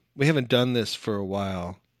we haven't done this for a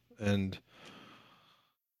while, and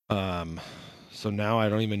um, so now I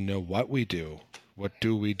don't even know what we do. What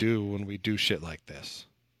do we do when we do shit like this?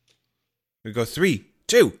 We go 3,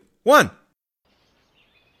 2, 1.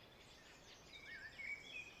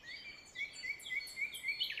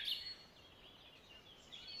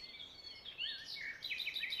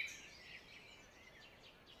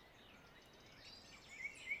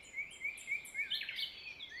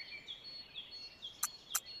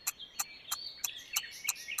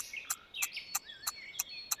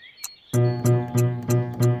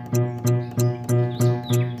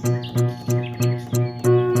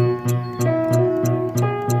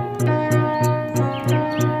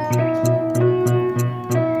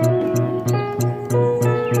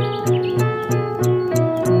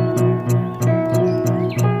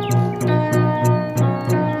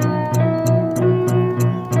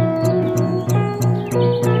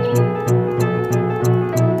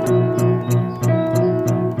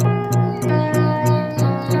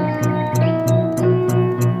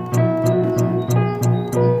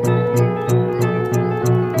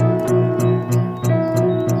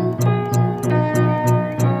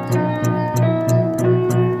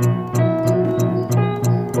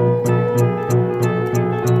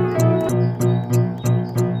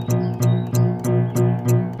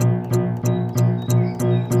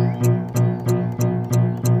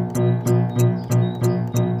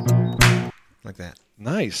 Like that.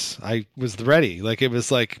 Nice. I was ready. Like it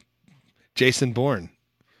was like Jason Bourne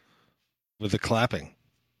with the clapping.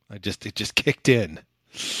 It just kicked in.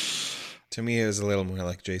 To me, it was a little more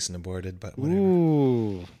like Jason aborted, but whatever.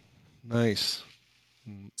 Ooh, nice.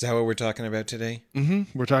 Is that what we're talking about today?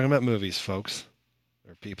 We're talking about movies, folks,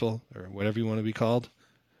 or people, or whatever you want to be called.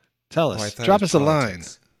 Tell Oh, I us. thought it Drop was us a line.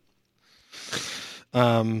 politics.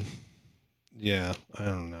 Um, yeah, I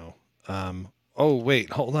don't know. Oh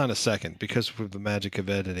wait, hold on a second. Because of the magic of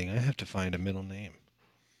editing, I have to find a middle name.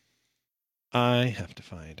 I have to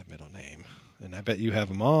find a middle name, and I bet you have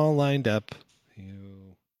them all lined up.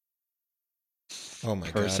 You Oh my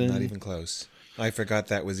God, not person. even close. I forgot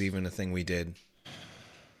that was even a thing we did.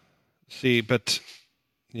 See, but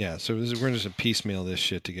yeah. So we're just a piecemeal this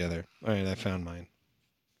shit together. All right, I found mine.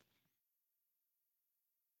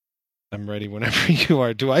 I'm ready whenever you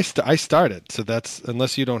are. Do I start it? So that's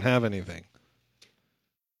unless you don't have anything.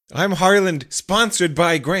 I'm Harland, sponsored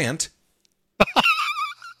by Grant.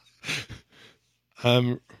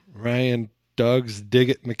 I'm Ryan Doug's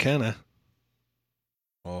Diggett McKenna.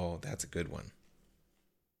 Oh, that's a good one.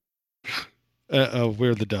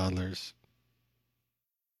 We're the Dawdlers.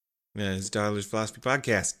 Yeah, it's Dollar's Philosophy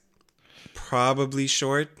Podcast. Probably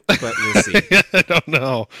short, but we'll see. I don't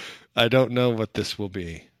know. I don't know what this will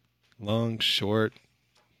be. Long, short,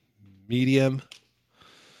 medium.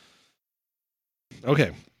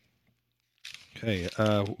 Okay. Okay.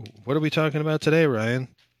 What are we talking about today, Ryan?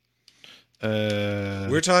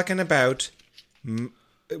 We're talking about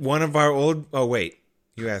one of our old. Oh, wait.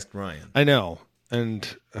 You asked Ryan. I know. And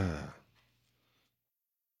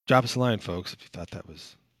drop us a line, folks, if you thought that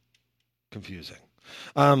was confusing.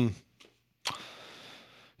 Um,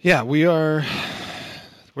 yeah, we're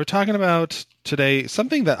talking about today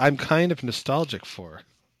something that I'm kind of nostalgic for,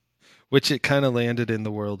 which it kind of landed in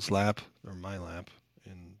the world's lap or my lap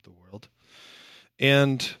in the world.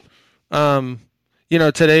 And um,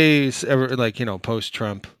 today's like, post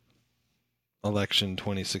Trump election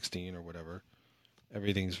 2016 or whatever.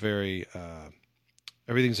 Everything's very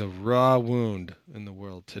everything's a raw wound in the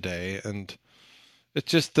world today, and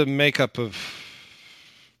it's just the makeup of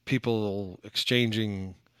people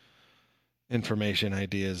exchanging information,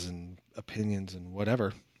 ideas, and opinions, and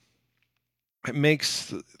whatever. It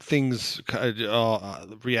makes things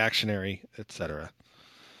reactionary, etc.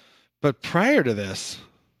 But prior to this,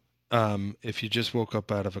 if you just woke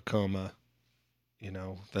up out of a coma,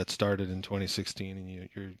 that started in 2016, and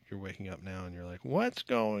you're waking up now, and you're like, what's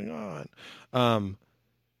going on? Um,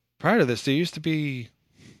 Prior to this, there used to be,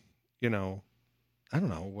 you know, I don't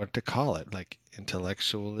know what to call it, like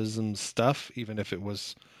intellectualism stuff, even if it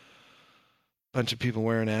was a bunch of people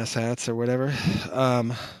wearing ass hats or whatever.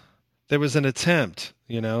 Um, there was an attempt,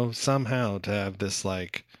 somehow to have this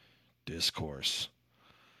like discourse,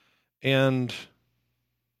 and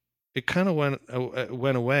it kind of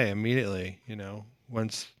went away immediately.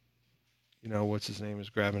 Once what's his name is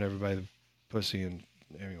grabbing everybody the pussy and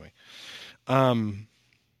anyway. Um,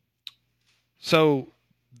 so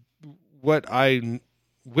what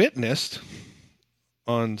witnessed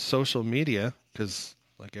on social media, because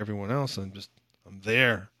like everyone else, I'm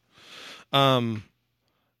there. Um,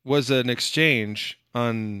 was an exchange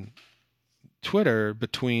on Twitter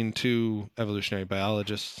between two evolutionary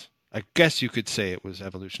biologists. I guess you could say it was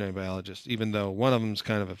evolutionary biologists, even though one of them's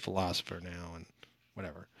kind of a philosopher now and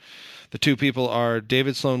whatever. The two people are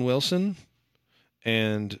David Sloan Wilson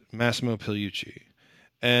and Massimo Pigliucci.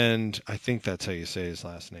 And I think that's how you say his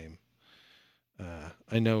last name.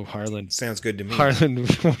 I know Harlan. Sounds good to me. Harlan,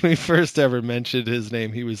 when we first ever mentioned his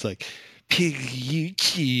name, he was like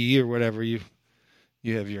Pigliucci or whatever. You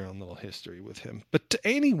have your own little history with him. But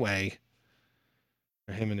anyway,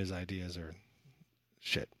 him and his ideas are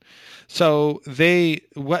shit. So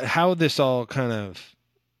how this all kind of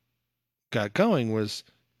got going was,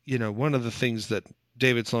 one of the things that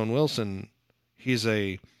David Sloan Wilson,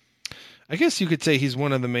 I guess you could say he's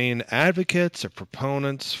one of the main advocates or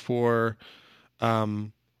proponents for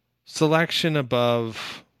selection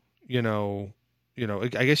above, I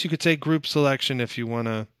guess you could say group selection if you want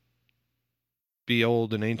to be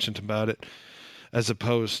old and ancient about it, as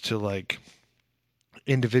opposed to like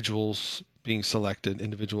individuals being selected,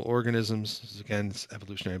 individual organisms. This is, again, it's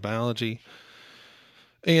evolutionary biology.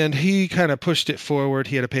 And he kind of pushed it forward.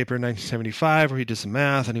 He had a paper in 1975 where he did some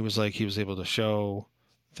math, and he was able to show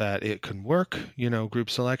that it can work, group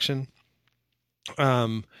selection.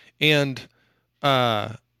 And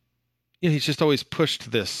he's just always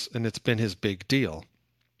pushed this, and it's been his big deal.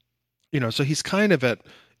 So he's kind of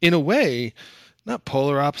in a way, not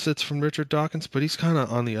polar opposites from Richard Dawkins, but he's kind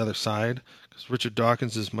of on the other side, because Richard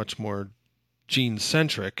Dawkins is much more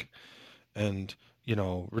gene-centric and,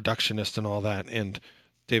 reductionist and all that. And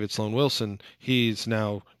David Sloan Wilson, he's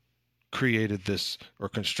now created this or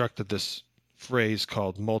constructed this phrase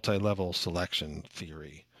called multi-level selection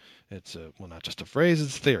theory. It's not just a phrase,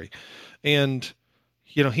 it's a theory. And,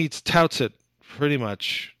 he touts it pretty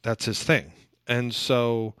much. That's his thing. And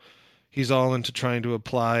so he's all into trying to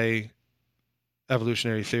apply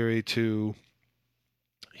evolutionary theory to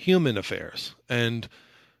human affairs and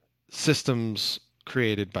systems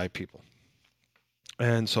created by people.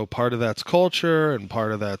 And so part of that's culture, and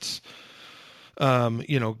part of that's,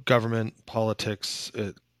 government, politics.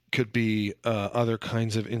 It could be other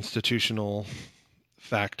kinds of institutional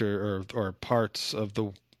factor or parts of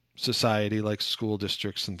the society, like school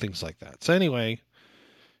districts and things like that. So anyway,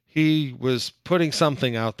 he was putting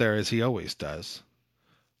something out there, as he always does,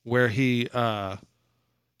 where he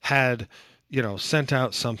had, sent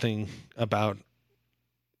out something about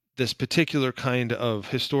this particular kind of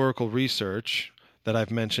historical research that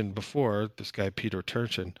I've mentioned before, this guy Peter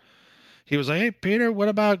Turchin. He was like, "Hey, Peter, what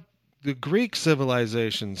about the Greek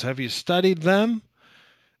civilizations? Have you studied them?"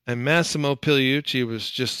 And Massimo Pigliucci was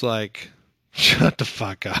just like, "Shut the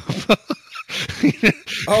fuck up."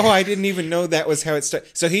 Oh, I didn't even know that was how it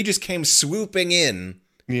started. So he just came swooping in.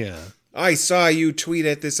 Yeah. I saw you tweet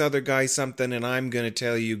at this other guy something, and I'm going to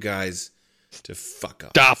tell you guys to fuck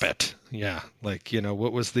up. Stop it. Yeah. Like,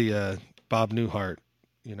 what was the Bob Newhart,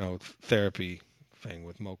 therapy thing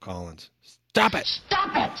with Mo Collins? Stop it.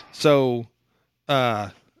 Stop it. So,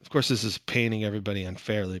 of course, this is painting everybody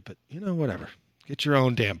unfairly, but, whatever. Get your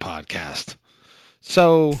own damn podcast.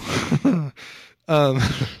 So, Stop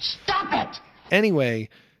it. Anyway,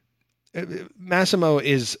 Massimo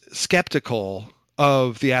is skeptical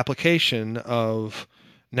of the application of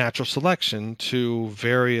natural selection to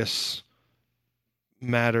various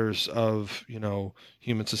matters of,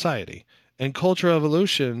 human society. And cultural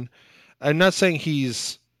evolution, I'm not saying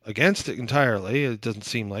he's against it entirely, it doesn't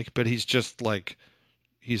seem like, but he's just like,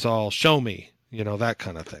 he's all show me, that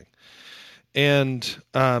kind of thing. And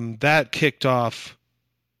that kicked off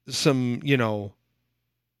some,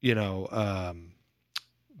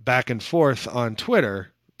 back and forth on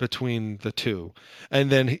Twitter between the two. And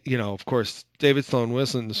then, of course, David Sloan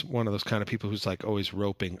Wilson is one of those kind of people who's like always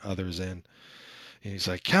roping others in. And he's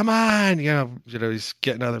like, come on, he's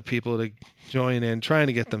getting other people to join in, trying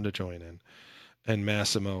to get them to join in. And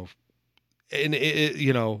Massimo, and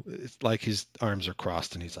it's like his arms are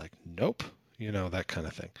crossed and he's like, nope, that kind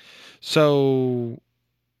of thing. So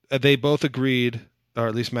they both agreed, or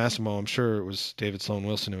at least Massimo, I'm sure it was David Sloan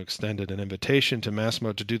Wilson who extended an invitation to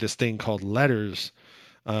Massimo to do this thing called Letters.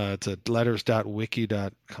 It's at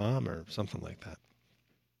letters.wiki.com or something like that.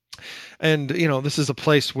 And, this is a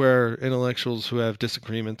place where intellectuals who have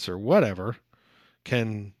disagreements or whatever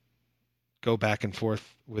can go back and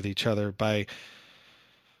forth with each other by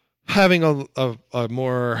having a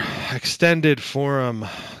more extended forum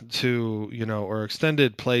to, or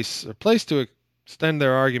extended place to extend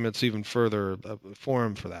their arguments even further, a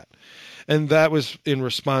forum for that. And that was in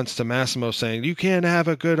response to Massimo saying, you can't have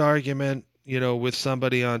a good argument, with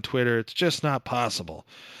somebody on Twitter. It's just not possible.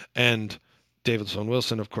 And David Sloan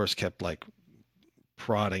Wilson, of course, kept like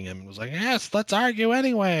prodding him and was like, yes, let's argue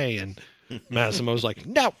anyway. And Massimo's like,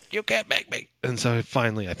 no, you can't make me. And so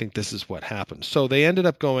finally, I think this is what happened. So they ended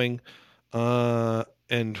up going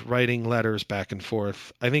and writing letters back and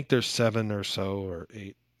forth. I think there's 7 or so or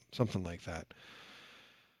 8, something like that.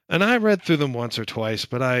 And I read through them once or twice,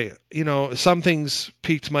 but some things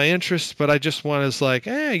piqued my interest, but I just was like,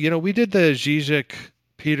 we did the Zizek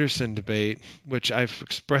Peterson debate, which I've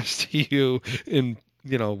expressed to you in,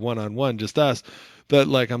 one-on-one, just us. But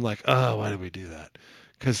I'm like, oh, why did we do that?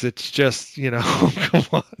 Because it's just, come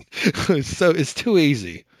on. So it's too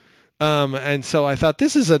easy. And so I thought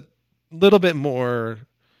this is a little bit more,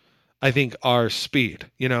 I think, our speed.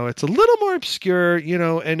 It's a little more obscure,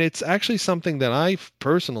 and it's actually something that I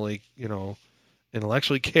personally,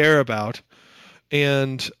 intellectually care about.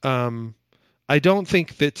 And I don't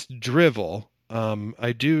think that's drivel.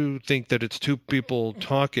 I do think that it's two people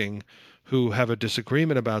talking who have a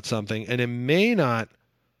disagreement about something, and it may not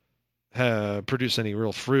produce any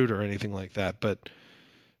real fruit or anything like that, but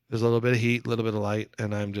there's a little bit of heat, a little bit of light,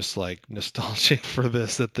 and I'm just nostalgic for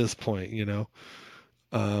this at this point,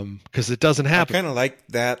 because it doesn't happen. I kind of like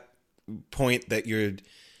that point that you're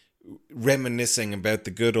reminiscing about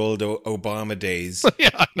the good old Obama days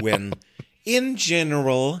Yeah, when, in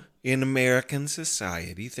general, in American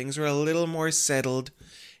society, things were a little more settled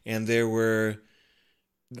and there were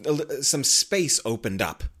some space opened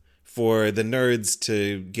up for the nerds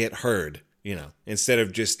to get heard, instead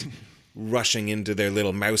of just rushing into their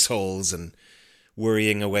little mouse holes and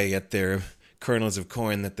worrying away at their kernels of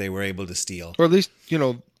corn that they were able to steal. Or at least,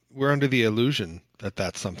 we're under the illusion that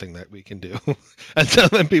that's something that we can do. And so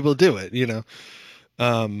then people do it,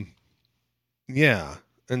 Yeah.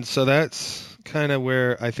 And so that's kind of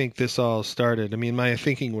where I think this all started. I mean, my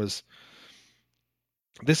thinking was,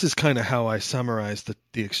 this is kind of how I summarize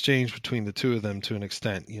the exchange between the two of them to an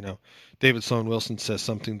extent. David Sloan Wilson says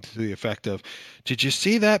something to the effect of, did you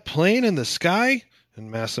see that plane in the sky?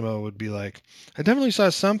 And Massimo would be like, I definitely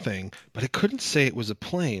saw something, but I couldn't say it was a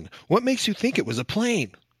plane. What makes you think it was a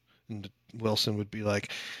plane? And Wilson would be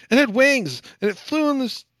like, it had wings, and it flew in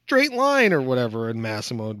the straight line or whatever. And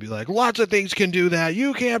Massimo would be like, lots of things can do that.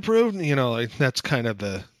 You can't prove. That's kind of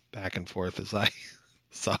the back and forth as I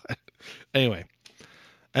saw it. Anyway.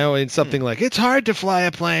 And something like, it's hard to fly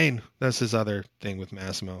a plane. That's his other thing with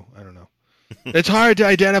Massimo. I don't know. It's hard to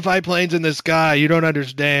identify planes in the sky. You don't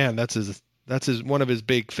understand. That's his one of his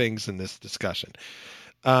big things in this discussion.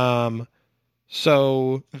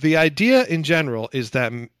 So the idea in general is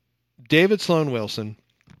that David Sloan Wilson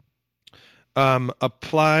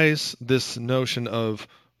applies this notion of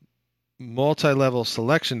multi-level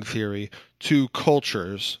selection theory to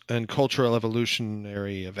cultures and cultural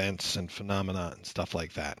evolutionary events and phenomena and stuff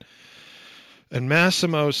like that. And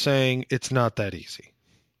Massimo's saying it's not that easy.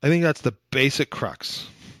 I think that's the basic crux.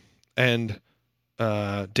 And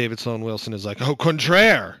David Sloan Wilson is like, au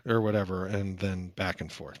contraire, or whatever, and then back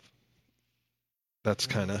and forth. That's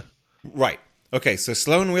kind of... Right. Okay, so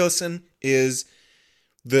Sloan Wilson is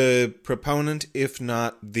the proponent, if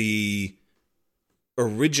not the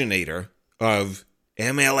originator of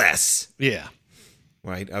MLS. Yeah.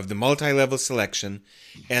 Right, of the multi-level selection.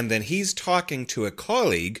 And then he's talking to a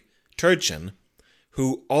colleague, Turchin,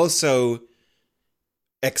 who also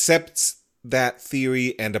accepts that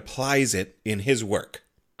theory and applies it in his work.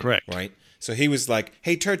 Correct. Right? So he was like,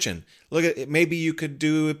 hey, Turchin, look at it. Maybe you could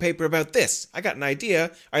do a paper about this. I got an idea.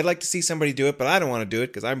 I'd like to see somebody do it, but I don't want to do it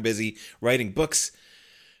because I'm busy writing books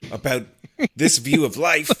about this view of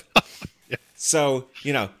life. Yeah. So,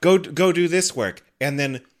 go do this work. And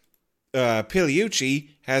then Pigliucci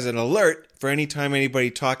has an alert for any time anybody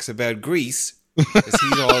talks about Greece, because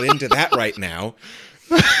he's all into that right now.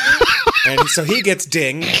 And so he gets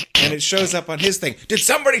dinged, and it shows up on his thing. Did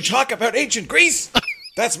somebody talk about ancient Greece?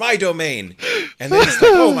 That's my domain. And then it's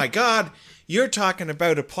like, oh my God, you're talking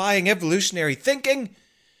about applying evolutionary thinking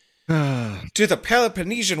to the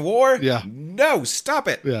Peloponnesian War? Yeah. No, stop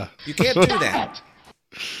it. Yeah. You can't do that.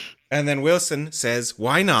 And then Wilson says,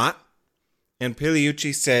 why not? And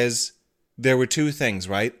Pigliucci says there were two things,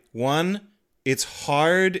 right? One, it's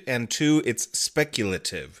hard, and two, it's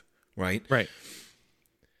speculative, right? Right.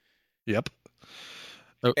 Yep.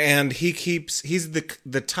 And he's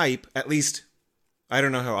the type, at least, I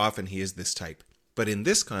don't know how often he is this type, but in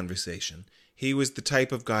this conversation, he was the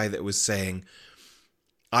type of guy that was saying,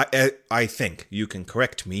 I think, you can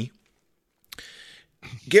correct me,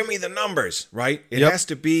 give me the numbers, right? It has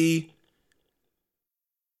to be,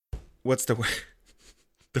 what's the word?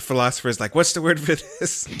 The philosopher's like, what's the word for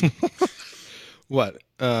this? What?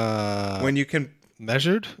 When you can...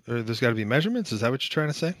 Measured? Or there's got to be measurements? Is that what you're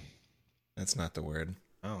trying to say? That's not the word.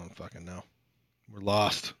 I don't fucking know. We're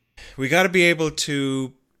lost. We got to be able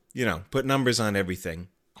to put numbers on everything,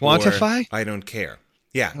 or Quantify? I don't care.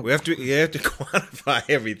 Yeah, you have to quantify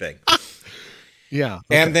everything. Yeah.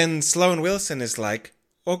 Okay. And then Sloan Wilson is like,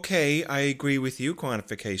 okay, I agree with you.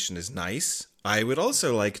 Quantification is nice. I would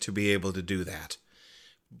also like to be able to do that.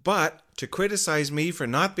 But to criticize me for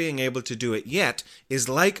not being able to do it yet is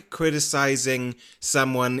like criticizing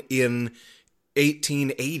someone in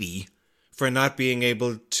 1880 for not being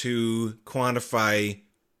able to quantify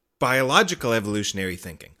biological evolutionary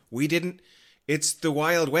thinking. It's the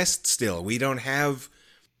Wild West still. We don't have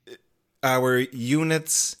our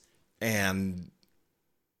units and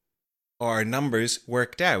our numbers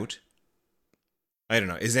worked out. I don't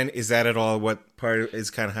know. Is that at all what part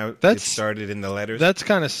is kind of how it started in the letters? That's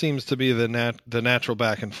kind of seems to be the natural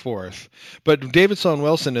back and forth. But David Sloan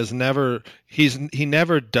Wilson he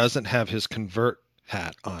never doesn't have his convert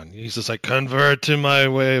hat on. He's just like, convert to my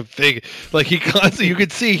way of thinking. Like he constantly, you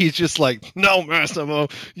could see he's just like, no, Massimo,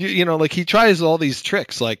 like he tries all these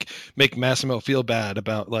tricks, like make Massimo feel bad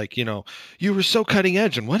about like, you were so cutting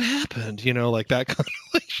edge and what happened, like that kind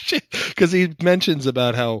of like shit. Because he mentions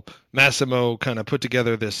about how Massimo kind of put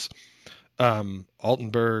together this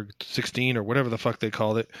Altenberg 16 or whatever the fuck they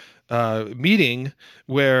called it, meeting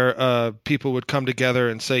where people would come together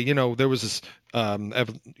and say, there was this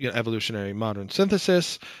evolutionary modern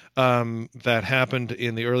synthesis that happened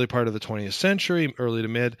in the early part of the 20th century, early to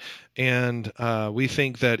mid, and we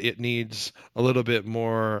think that it needs a little bit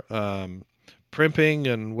more primping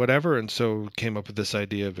and whatever, and so came up with this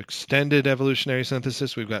idea of extended evolutionary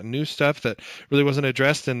synthesis. We've got new stuff that really wasn't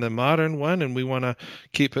addressed in the modern one, and we want to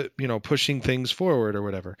keep it, pushing things forward or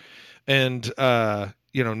whatever. And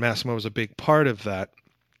Massimo was a big part of that.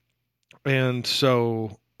 And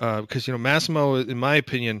so because Massimo, in my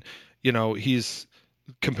opinion, he's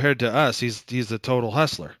compared to us, he's a total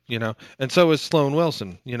hustler, and so is Sloan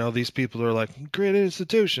Wilson. These people are like, great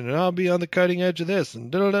institution, and I'll be on the cutting edge of this, and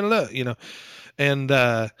da da da, and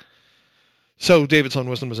so David Sloan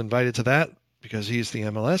Wilson was invited to that because he's the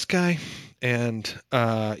MLS guy, and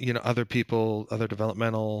other people, other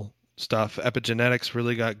developmental stuff, epigenetics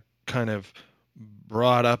really got kind of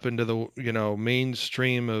brought up into the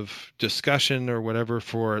mainstream of discussion or whatever,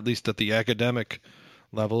 for at least at the academic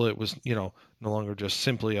level. It was no longer just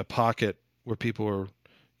simply a pocket where people were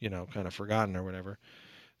kind of forgotten or whatever.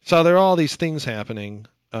 So there are all these things happening.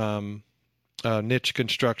 Niche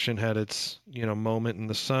construction had its moment in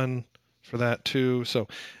the sun for that too. So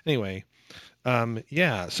anyway,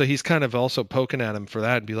 so he's kind of also poking at him for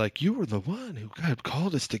that and be like, you were the one who God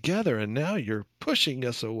called us together and now you're pushing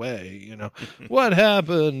us away, what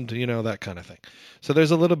happened, that kind of thing. So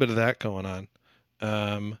there's a little bit of that going on.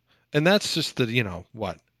 And that's just the,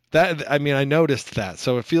 what that, I mean, I noticed that,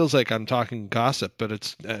 so it feels like I'm talking gossip, but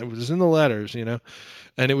it was in the letters, and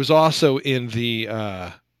it was also in the,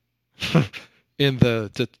 in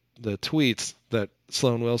the tweets that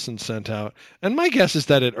Sloan Wilson sent out. And my guess is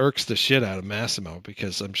that it irks the shit out of Massimo,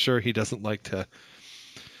 because I'm sure he doesn't like to,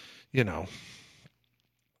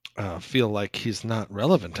 feel like he's not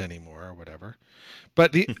relevant anymore or whatever.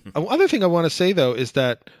 But the other thing I want to say, though, is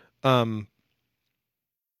that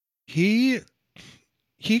he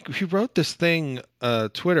wrote this thing,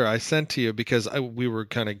 Twitter, I sent to you because we were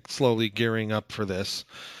kind of slowly gearing up for this.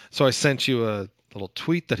 So I sent you a little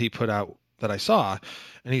tweet that he put out that I saw,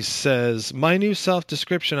 and he says, my new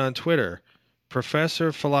self-description on Twitter: professor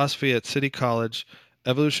of philosophy at City College,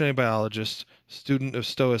 evolutionary biologist, student of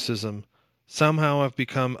Stoicism. Somehow I've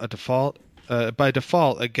become by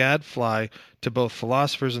default a gadfly to both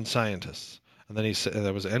philosophers and scientists. And then he said,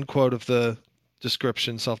 that was an end quote of the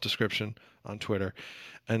self-description on Twitter.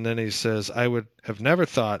 And then he says, I would have never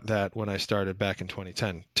thought that when I started back in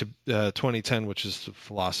 2010, which is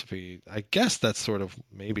philosophy. I guess that's sort of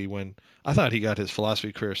maybe when I thought he got his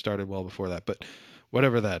philosophy career started well before that, but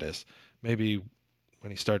whatever that is, maybe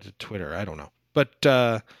when he started Twitter, I don't know. But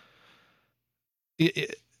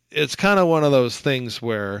it's kind of one of those things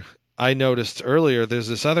where I noticed earlier, there's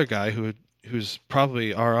this other guy who's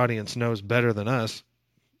probably our audience knows better than us,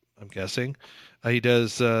 I'm guessing. He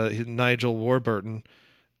does Nigel Warburton,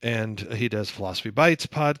 and he does Philosophy Bites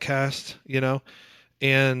podcast,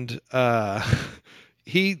 and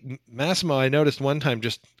Massimo, I noticed one time,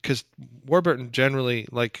 just because Warburton generally,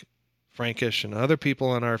 like Frankish and other people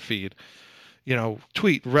on our feed,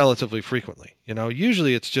 tweet relatively frequently.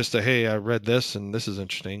 Usually it's just hey, I read this and this is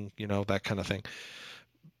interesting, that kind of thing.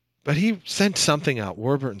 But he sent something out.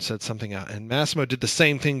 Warburton said something out, and Massimo did the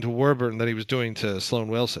same thing to Warburton that he was doing to Sloan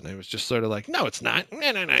Wilson. It was just sort of like, no, it's not,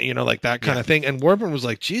 no, like that kind of thing. And Warburton was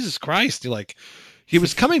like, Jesus Christ, he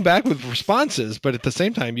was coming back with responses, but at the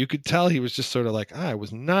same time, you could tell he was just sort of like, I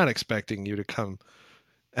was not expecting you to come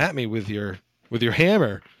at me with your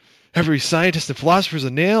hammer. Every scientist and philosopher's a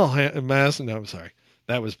nail mass. No, I'm sorry.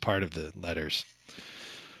 That was part of the letters.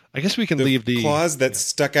 I guess we can The leave the clause that yeah.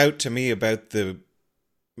 stuck out to me about the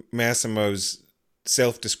Massimo's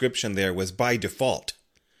self-description there was by default.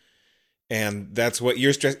 And that's what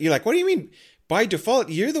you're stressing. You're like, what do you mean by default?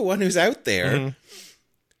 You're the one who's out there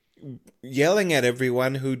Mhm. yelling at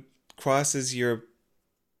everyone who crosses your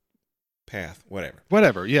path, whatever.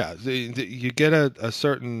 Whatever. Yeah, you get a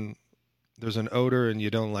certain there's an odor and you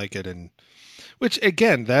don't like it, and which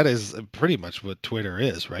again that is pretty much what Twitter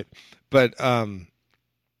is, right? But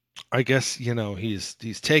I guess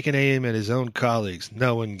he's taking aim at his own colleagues.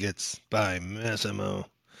 No one gets by Massimo.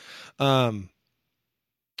 Um.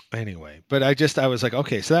 Anyway, but I was like,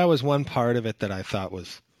 okay, so that was one part of it that I thought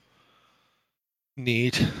was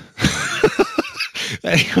neat.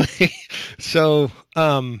 Anyway, so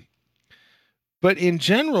but in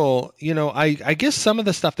general, I guess some of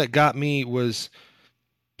the stuff that got me was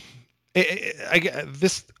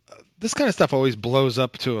this kind of stuff always blows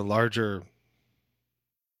up to a larger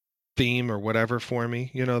theme or whatever for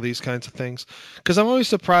me, these kinds of things. Because I'm always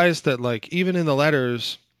surprised that, like, even in the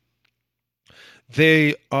letters,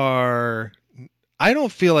 they are. I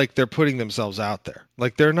don't feel like they're putting themselves out there.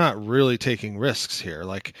 Like, they're not really taking risks here.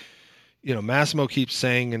 Like, Massimo keeps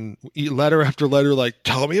saying in letter after letter, like,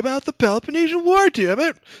 tell me about the Peloponnesian War, damn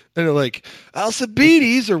it. And they're like,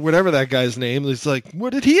 Alcibiades or whatever that guy's name is, like,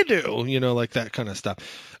 what did he do? Like that kind of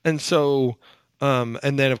stuff. And so,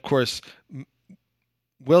 and then of course,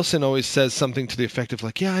 Wilson always says something to the effect of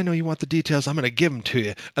like, yeah, I know you want the details. I'm going to give them to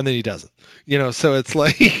you. And then he doesn't, so it's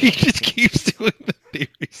like, he just keeps doing the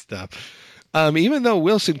theory stuff. Even though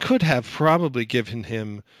Wilson could have probably given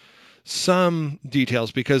him some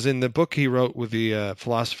details, because in the book he wrote with the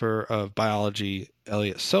philosopher of biology,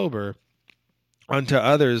 Elliot Sober, unto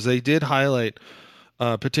others, they did highlight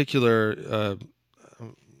particular,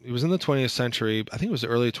 it was in the 20th century, I think it was the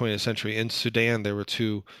early 20th century, in Sudan, there were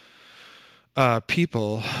two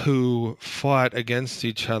people who fought against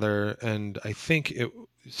each other, and I think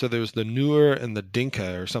so there was the Nuer and the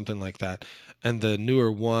Dinka or something like that, and the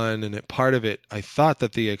Nuer won, and part of it, I thought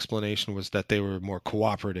that the explanation was that they were more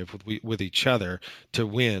cooperative with each other to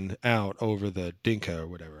win out over the Dinka or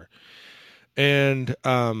whatever. And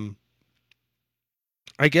I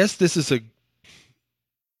guess this is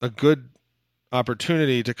a good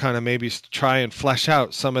opportunity to kind of maybe try and flesh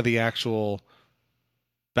out some of the actual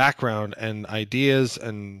background and ideas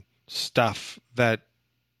and stuff that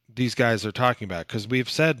these guys are talking about, because we've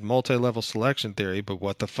said multi-level selection theory, but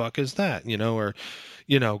what the fuck is that? Or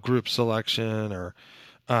group selection, or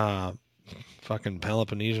uh fucking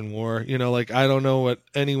Peloponnesian War. Like, I don't know what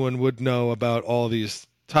anyone would know about all these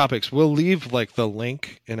topics. We'll leave like the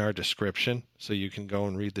link in our description so you can go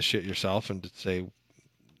and read the shit yourself and say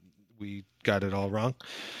we got it all wrong.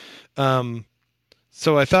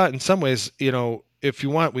 So I thought in some ways, if you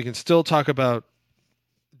want, we can still talk about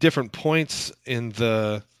different points in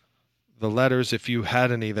the letters if you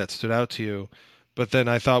had any that stood out to you. But then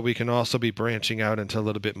I thought we can also be branching out into a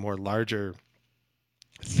little bit more larger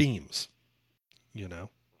themes, you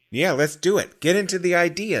know? Yeah, let's do it. Get into the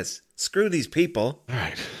ideas. Screw these people. All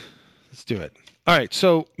right, let's do it. All right.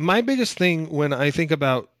 So my biggest thing when I think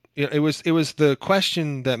about, it was the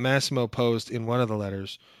question that Massimo posed in one of the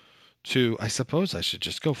letters to, I suppose I should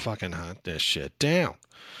just go fucking hunt this shit down.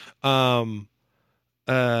 Um,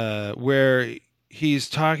 where he's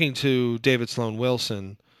talking to David Sloan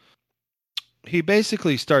Wilson. He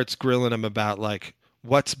basically starts grilling him about like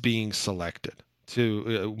what's being selected.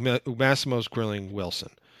 Massimo's grilling Wilson.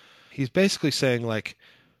 He's basically saying like,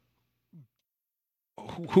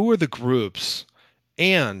 who are the groups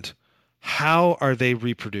and how are they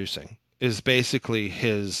reproducing is basically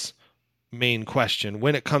his main question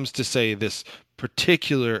when it comes to, say, this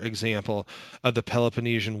particular example of the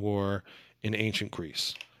Peloponnesian War in ancient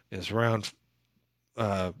Greece. Is around,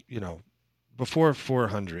 before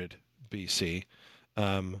 400 BC.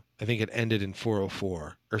 I think it ended in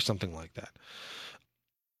 404 or something like that.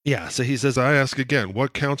 Yeah, so he says, I ask again,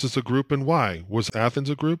 what counts as a group and why? Was Athens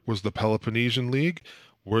a group? Was the Peloponnesian League?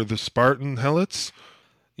 Were the Spartan Helots?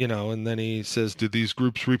 And then he says, Did these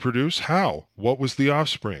groups reproduce? How? What was the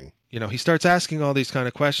offspring? he starts asking all these kind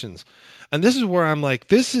of questions. And this is where I'm like,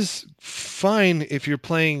 this is fine if you're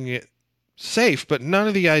playing it safe, but none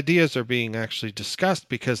of the ideas are being actually discussed,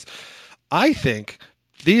 because I think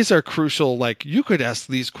these are crucial. Like, you could ask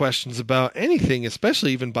these questions about anything,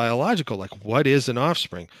 especially even biological, like what is an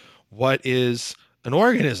offspring? What is an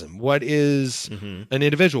organism? What is an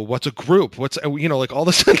individual? What's a group? What's, like all of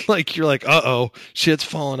a sudden, like you're like, uh-oh, shit's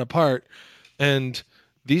falling apart. And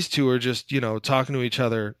these two are just, talking to each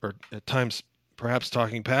other, or at times perhaps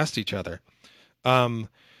talking past each other. Um,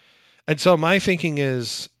 and so my thinking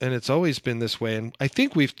is, and it's always been this way, and I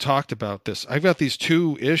think we've talked about this. I've got these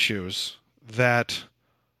two issues that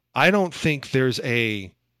I don't think there's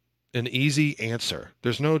an easy answer.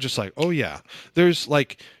 There's no just like, oh yeah. There's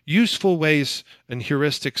like useful ways and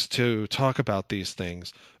heuristics to talk about these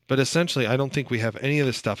things, but essentially I don't think we have any of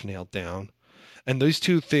this stuff nailed down. And these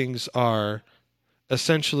two things are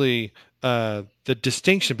essentially the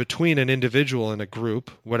distinction between an individual and a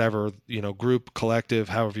group, whatever, group, collective,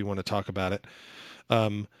 however you want to talk about it.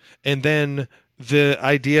 Um, and then the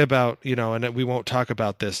idea about, and we won't talk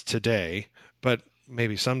about this today, but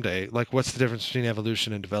maybe someday, like what's the difference between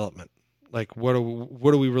evolution and development? Like what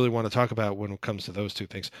do we really want to talk about when it comes to those two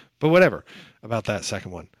things? But whatever about that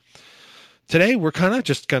second one. Today we're kind of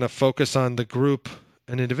just going to focus on the group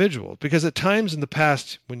and individual, because at times in the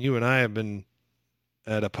past when you and I have been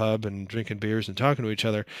at a pub and drinking beers and talking to each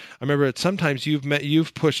other, I remember at sometimes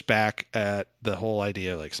you've pushed back at the whole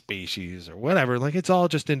idea like species or whatever, like it's all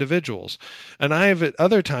just individuals. And I have at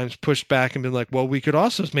other times pushed back and been like, well, we could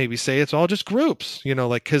also maybe say it's all just groups,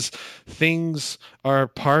 like because things are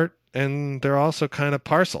part and they're also kind of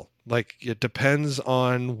parcel. Like it depends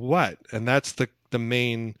on what. And that's the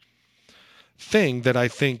main thing that I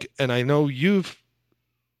think, and I know you've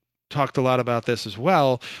talked a lot about this as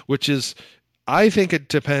well, which is I think it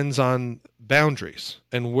depends on boundaries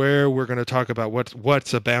and where we're going to talk about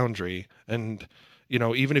what's a boundary. And,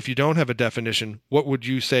 even if you don't have a definition, what would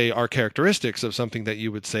you say are characteristics of something that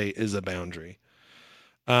you would say is a boundary?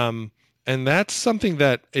 And that's something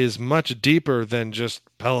that is much deeper than just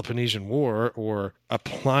Peloponnesian War or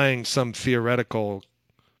applying some theoretical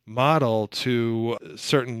model to a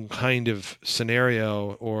certain kind of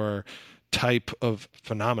scenario or type of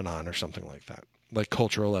phenomenon or something like that, like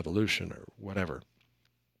cultural evolution or whatever.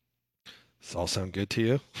 Does all sound good to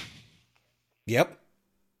you? Yep.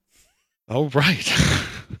 Oh, right.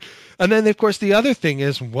 And then, of course, the other thing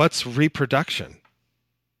is what's reproduction?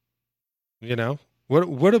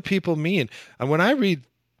 What do people mean? And when I read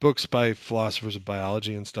books by philosophers of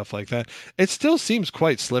biology and stuff like that, it still seems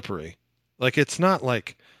quite slippery. Like it's not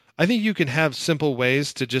like I think you can have simple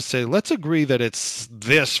ways to just say, let's agree that it's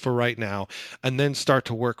this for right now, and then start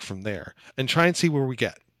to work from there and try and see where we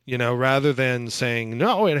get, rather than saying,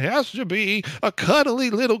 no, it has to be a cuddly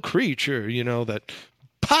little creature, that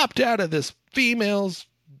popped out of this female's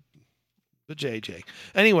JJ.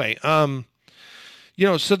 Anyway, so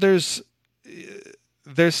there's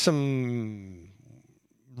some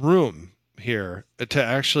room here to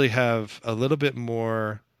actually have a little bit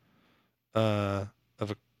more of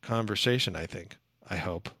a conversation, I think. I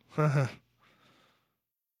hope.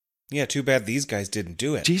 Yeah, too bad these guys didn't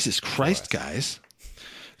do it. Jesus Christ, guys.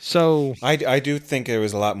 So I do think there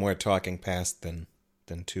was a lot more talking past than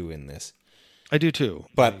two in this. I do too.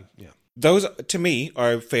 But those, to me,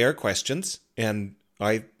 are fair questions, and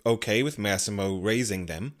I'm okay with Massimo raising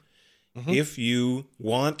them. Mm-hmm. If you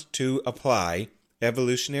want to apply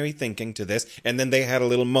evolutionary thinking to this, and then they had a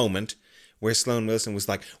little moment where Sloan Wilson was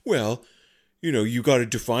like, well, you got to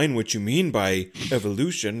define what you mean by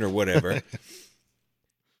evolution or whatever.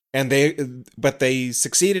 But they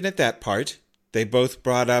succeeded at that part. They both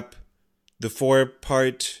brought up the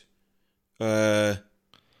 4-part,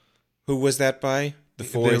 who was that by? The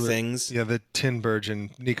four things. Yeah, the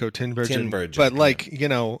Tinbergen, Nico Tinbergen. Tinbergen.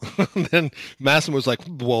 But then Massimo was like,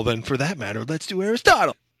 well, then for that matter, let's do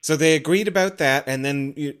Aristotle. So they agreed about that, and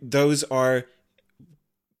then those are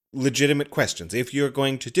legitimate questions. If you're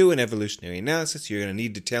going to do an evolutionary analysis, you're going to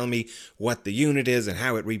need to tell me what the unit is and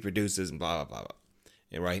how it reproduces and blah, blah, blah,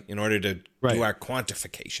 blah. Right? In order to do our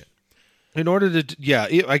quantification. In order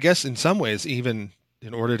to, I guess in some ways, even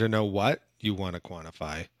in order to know what you want to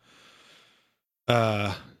quantify,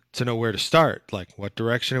 to know where to start, like what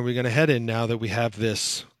direction are we going to head in now that we have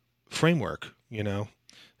this framework,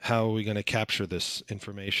 how are we going to capture this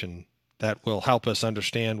information that will help us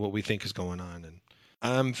understand what we think is going on? And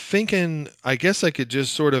I'm thinking, I guess I could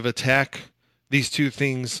just sort of attack these two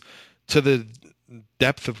things to the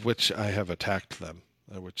depth of which I have attacked them,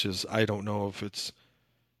 which is, I don't know if it's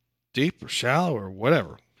deep or shallow or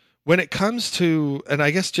whatever. When it comes to, and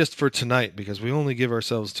I guess just for tonight, because we only give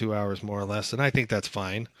ourselves 2 hours more or less, and I think that's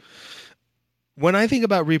fine. When I think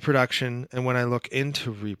about reproduction and when I look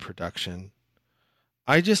into reproduction,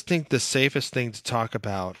 I just think the safest thing to talk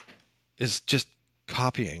about is just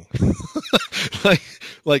copying.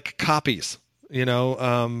 like copies,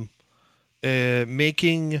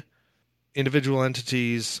 making individual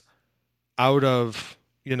entities out of,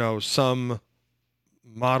 some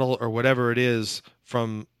model or whatever it is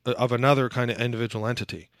from of another kind of individual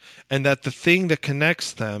entity, and that the thing that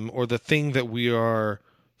connects them, or the thing that we are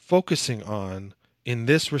focusing on in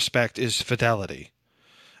this respect, is fidelity.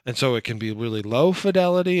 And so it can be really low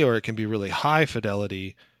fidelity or it can be really high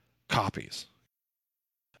fidelity copies.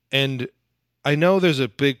 And I know there's a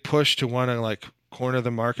big push to want to like corner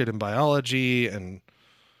the market in biology and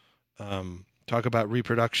talk about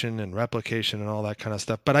reproduction and replication and all that kind of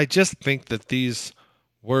stuff. But I just think that these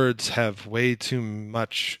words have way too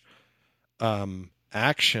much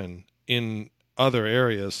action in other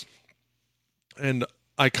areas. And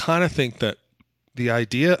I kind of think that the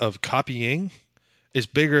idea of copying is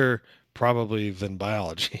bigger probably than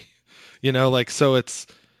biology. Like, so it's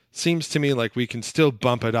seems to me like we can still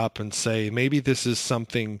bump it up and say maybe this is some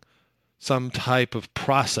type of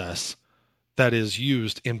process that is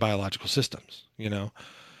used in biological systems,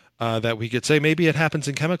 that we could say maybe it happens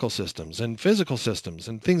in chemical systems and physical systems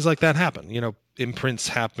and things like that happen. Imprints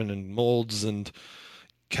happen and molds and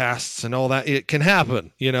casts and all that. It can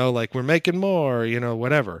happen, like we're making more,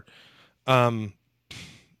 whatever.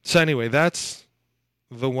 So anyway, that's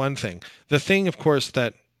the one thing. The thing, of course,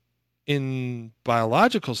 that in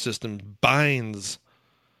biological systems binds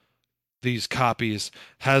these copies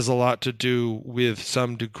has a lot to do with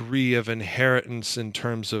some degree of inheritance in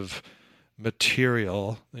terms of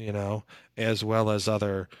material, as well as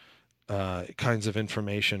other kinds of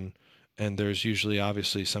information. And there's usually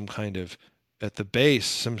obviously some kind of, at the base,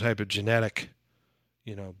 some type of genetic,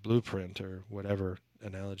 blueprint or whatever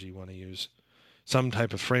analogy you want to use, some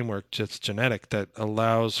type of framework that's genetic that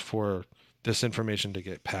allows for this information to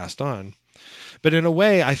get passed on. But in a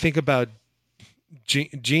way, I think about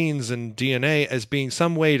genes and DNA as being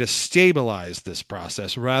some way to stabilize this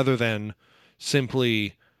process rather than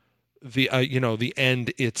simply the the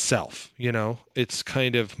end itself. It's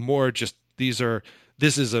kind of more just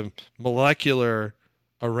this is a molecular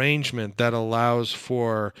arrangement that allows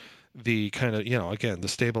for the kind of again the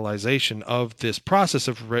stabilization of this process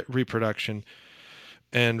of reproduction.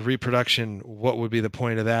 And reproduction, what would be the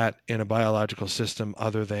point of that in a biological system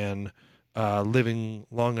other than living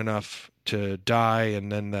long enough to die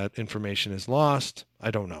and then that information is lost?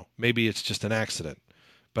 I don't know. Maybe it's just an accident,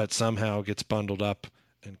 but somehow gets bundled up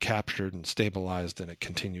and captured and stabilized and it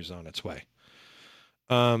continues on its way.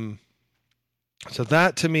 So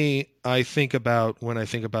that to me, I think about when I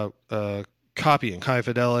think about copying, high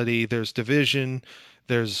fidelity. There's division,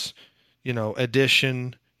 there's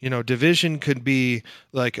addition. Division could be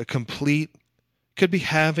like could be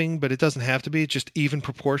halving, but it doesn't have to be. Just even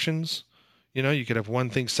proportions. You could have one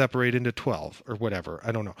thing separate into 12 or whatever.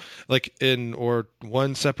 I don't know. Or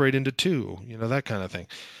one separate into 2, that kind of thing.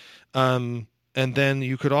 And then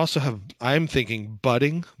you could also have, I'm thinking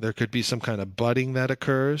budding. There could be some kind of budding that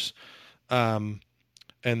occurs, and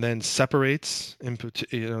then separates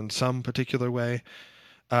in some particular way.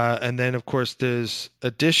 And then, of course, there's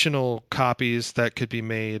additional copies that could be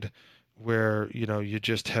made where, you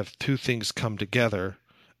just have two things come together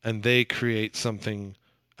and they create something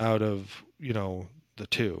out of, the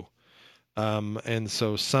two. And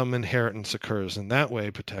so some inheritance occurs in that way,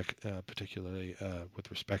 particularly with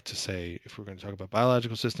respect to, say, if we're going to talk about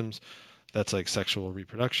biological systems, that's like sexual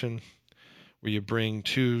reproduction, where you bring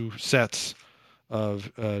two sets of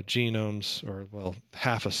genomes, or, well,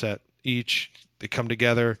 half a set each. They come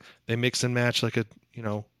together, they mix and match like a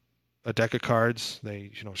deck of cards. They,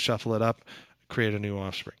 shuffle it up, create a new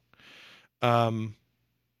offspring,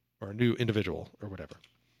 or a new individual, or whatever,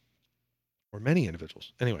 or many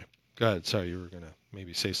individuals. Anyway, go ahead. Sorry, you were going to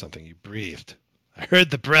maybe say something. You breathed. I heard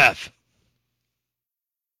the breath.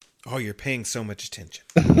 Oh, you're paying so much attention.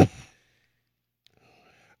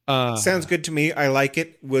 Sounds good to me. I like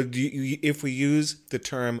it. Would you, if we use the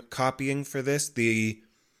term copying for this, the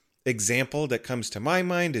example that comes to my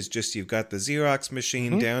mind is just you've got the Xerox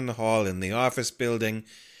machine down the hall in the office building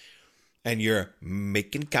and you're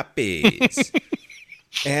making copies.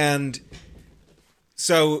 And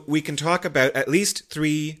so we can talk about at least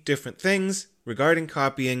 3 different things regarding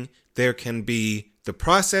copying. There can be the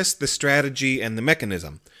process, the strategy, and the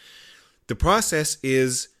mechanism. The process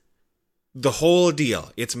is the whole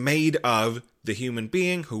deal. It's made of the human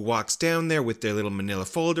being who walks down there with their little manila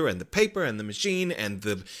folder and the paper and the machine and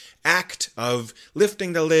the act of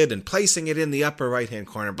lifting the lid and placing it in the upper right-hand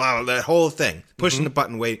corner, blah, blah, that whole thing, pushing the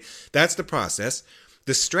button, wait. That's the process.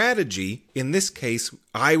 The strategy, in this case,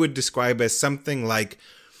 I would describe as something like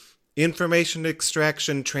information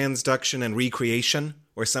extraction, transduction, and recreation,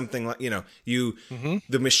 or something like,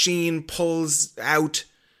 the machine pulls out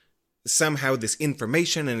somehow this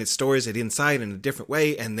information and it stores it inside in a different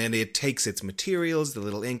way, and then it takes its materials, the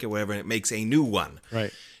little ink or whatever, and it makes a new one.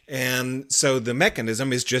 Right. And so the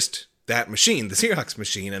mechanism is just that machine, the Xerox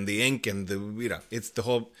machine, and the ink and it's the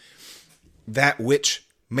whole, that which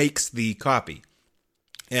makes the copy.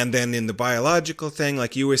 And then in the biological thing,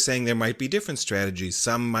 like you were saying, there might be different strategies.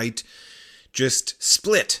 Some might just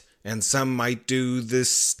split, and some might do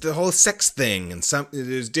the whole sex thing, and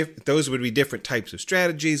those would be different types of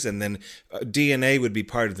strategies. And then DNA would be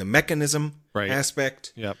part of the mechanism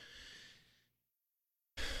aspect. Yep.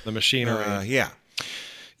 The machinery. Yeah.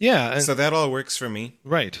 Yeah. And, so that all works for me.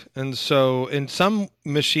 Right. And so in some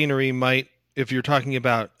machinery might, if you're talking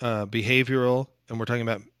about behavioral, and we're talking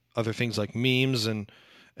about other things like memes and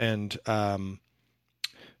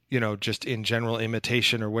just in general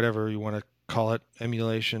imitation or whatever you want to call it,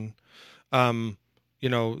 emulation, that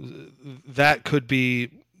could be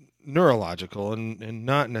neurological and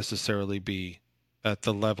not necessarily be at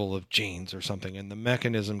the level of genes or something. And the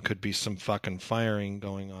mechanism could be some fucking firing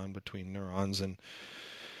going on between neurons and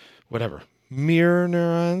whatever. Mirror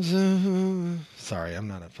neurons. Sorry, I'm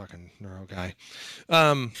not a fucking neuro guy.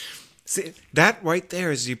 See, that right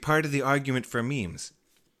there is part of the argument for memes.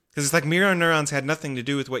 Because it's like mirror neurons had nothing to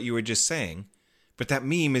do with what you were just saying. But that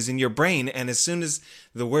meme is in your brain, and as soon as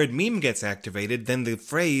the word meme gets activated, then the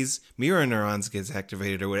phrase mirror neurons gets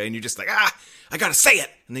activated or whatever, and you're just like, I gotta say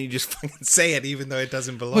it! And then you just fucking say it even though it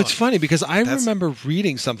doesn't belong. Well, it's funny because I remember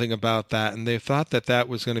reading something about that, and they thought that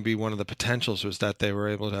was going to be one of the potentials, was that they were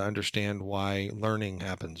able to understand why learning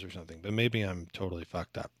happens or something. But maybe I'm totally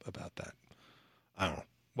fucked up about that. I don't know.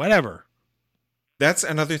 Whatever. That's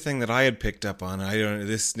another thing that I had picked up on.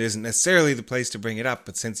 This isn't necessarily the place to bring it up,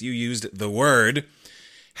 but since you used the word,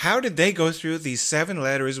 how did they go through these 7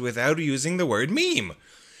 letters without using the word meme?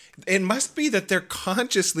 It must be that they're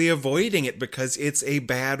consciously avoiding it because it's a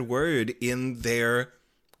bad word in their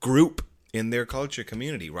group, in their culture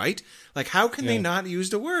community, right? Like, how can they not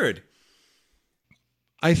use the word?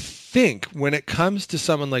 I think when it comes to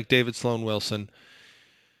someone like David Sloan Wilson,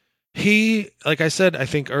 he, like I said, I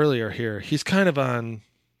think earlier here, he's kind of on,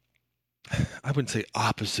 I wouldn't say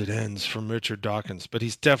opposite ends from Richard Dawkins, but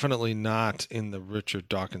he's definitely not in the Richard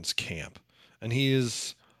Dawkins camp. And he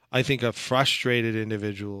is, I think, a frustrated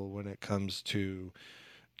individual when it comes to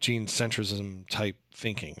gene centrism type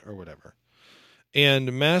thinking or whatever.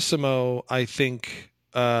 And Massimo, I think,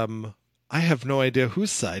 I have no idea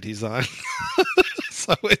whose side he's on.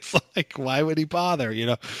 So it's like, why would he bother,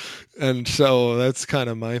 And so that's kind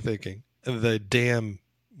of my thinking. The damn,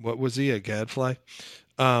 what was he, a gadfly?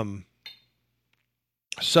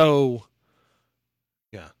 So,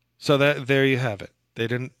 yeah. So there you have it. They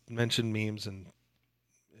didn't mention memes, and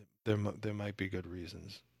there might be good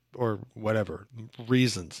reasons. Or whatever,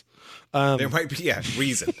 reasons. There might be,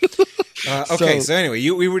 reason. Okay, so anyway,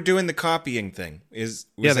 we were doing the copying thing.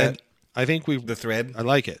 I think the thread? I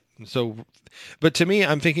like it. So, but to me,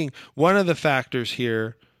 I'm thinking one of the factors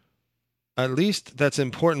here, at least that's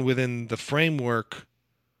important within the framework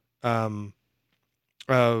part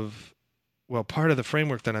of the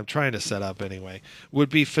framework that I'm trying to set up anyway, would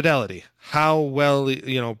be fidelity. How well,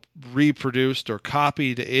 reproduced or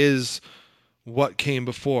copied is what came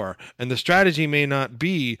before. And the strategy may not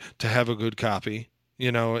be to have a good copy,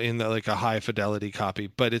 in like a high fidelity copy,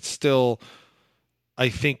 but it's still, I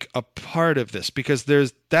think, a part of this, because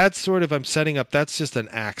I'm setting up, that's just an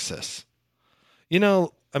axis.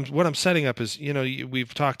 What I'm setting up is,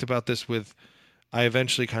 we've talked about this I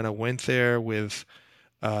eventually kind of went there with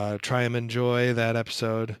Try 'em Enjoy, that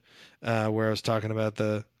episode, where I was talking about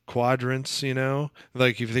the quadrants,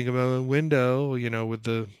 like if you think about a window, with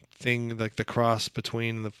the thing, like the cross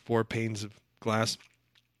between the 4 panes of glass.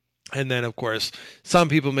 And then, of course, some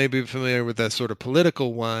people may be familiar with that sort of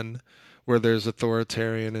political one, where there's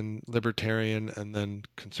authoritarian and libertarian, and then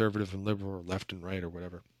conservative and liberal, or left and right, or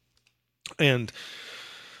whatever. And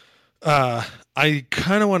I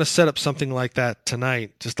kind of want to set up something like that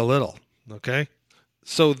tonight, just a little, okay?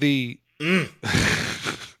 So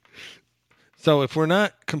so if we're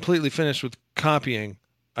not completely finished with copying,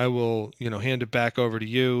 I will, hand it back over to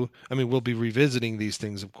you. I mean, we'll be revisiting these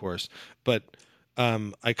things, of course, but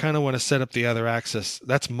I kind of want to set up the other axis.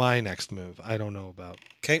 That's my next move. I don't know about.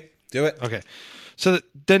 Okay. Do it. Okay. So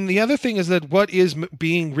then the other thing is that what is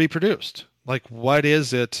being reproduced? Like, what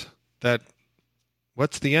is it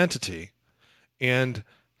what's the entity? And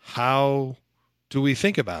how do we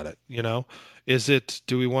think about it?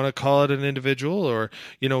 Do we want to call it an individual, or,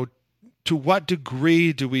 to what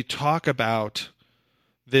degree do we talk about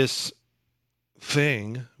this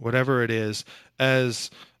thing, whatever it is, as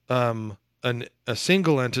a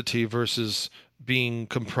single entity versus being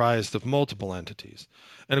comprised of multiple entities?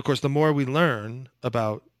 And of course, the more we learn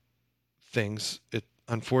about things,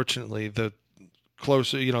 unfortunately, the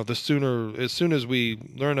closer, the sooner, as soon as we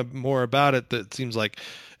learn more about it, that seems like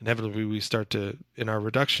inevitably we start to, in our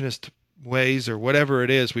reductionist ways or whatever it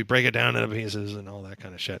is, we break it down into pieces and all that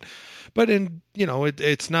kind of shit. But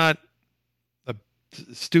it's not a,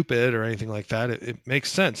 stupid or anything like that. It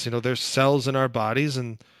makes sense. There's cells in our bodies,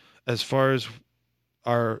 and as far as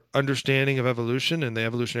our understanding of evolution and the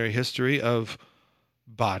evolutionary history of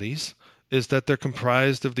bodies, is that they're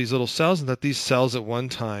comprised of these little cells, and that these cells at one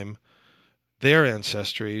time, their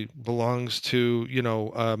ancestry belongs to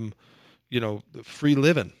free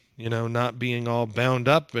living, not being all bound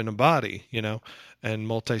up in a body, and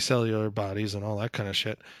multicellular bodies and all that kind of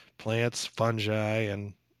shit, plants, fungi,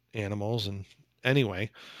 and animals. And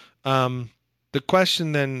anyway, the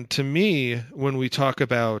question then to me when we talk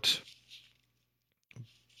about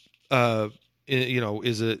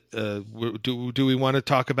is it do we want to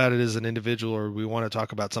talk about it as an individual, or we want to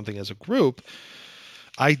talk about something as a group?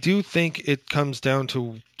 I do think it comes down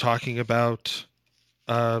to talking about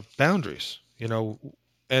boundaries,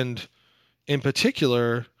 and in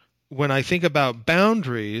particular, when I think about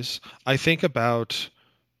boundaries, I think about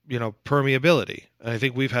permeability. And I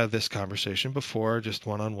think we've had this conversation before, just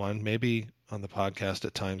one-on-one, maybe on the podcast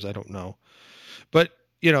at times, I don't know. But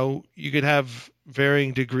you could have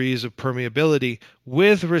varying degrees of permeability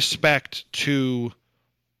with respect to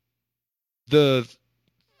the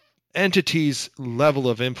entity's level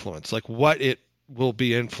of influence, like what it will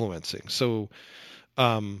be influencing. So,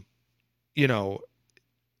 you know,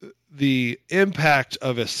 the impact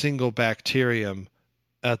of a single bacterium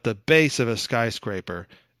at the base of a skyscraper,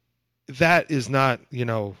 that is not,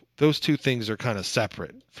 those two things are kind of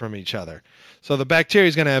separate from each other. So the bacteria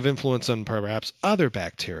is going to have influence on perhaps other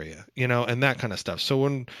bacteria, and that kind of stuff. So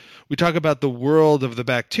when we talk about the world of the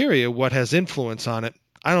bacteria, what has influence on it,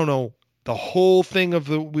 I don't know, the whole thing of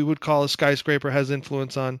we would call a skyscraper has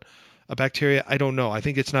influence on a bacteria. I don't know. I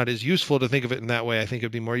think it's not as useful to think of it in that way. I think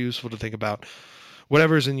it'd be more useful to think about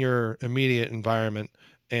whatever's in your immediate environment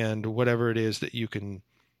and whatever it is that you can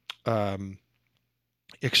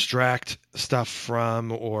extract stuff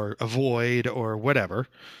from or avoid or whatever.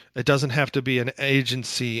 It doesn't have to be an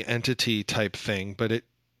agency entity type thing, but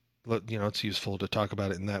it's useful to talk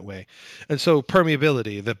about it in that way. And so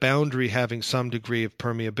permeability, the boundary having some degree of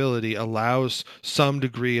permeability, allows some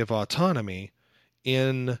degree of autonomy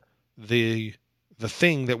in the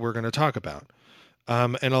thing that we're going to talk about.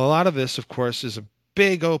 And a lot of this, of course, is a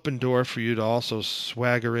big open door for you to also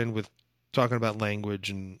swagger in with talking about language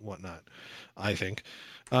and whatnot, I think.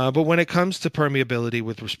 But when it comes to permeability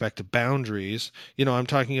with respect to boundaries, I'm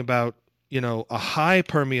talking about, a high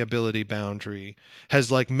permeability boundary has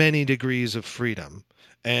like many degrees of freedom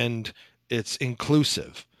and it's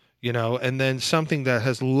inclusive, and then something that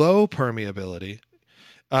has low permeability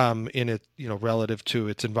in it, relative to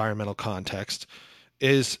its environmental context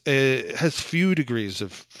has few degrees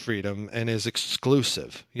of freedom and is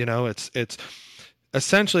exclusive. It's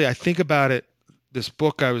essentially, I think about it, this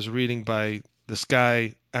book I was reading by this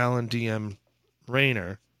guy, Alan D.M.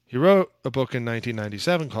 Rayner. He wrote a book in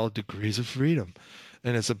 1997 called Degrees of Freedom,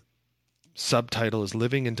 and its a subtitle is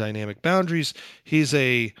Living in Dynamic Boundaries. He's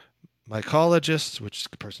a mycologist, which is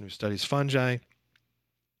the person who studies fungi.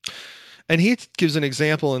 And he gives an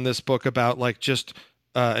example in this book about like just,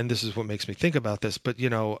 and this is what makes me think about this, but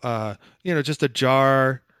just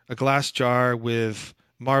a glass jar with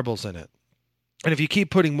marbles in it. And if you keep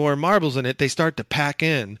putting more marbles in it, they start to pack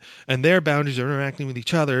in, and their boundaries are interacting with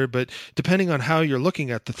each other. But depending on how you're looking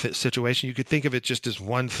at the situation, you could think of it just as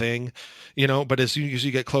one thing, but as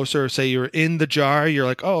you get closer, say you're in the jar, you're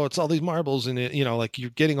like, oh, it's all these marbles in it, like you're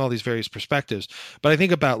getting all these various perspectives. But I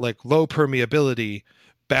think about like low permeability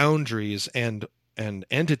boundaries and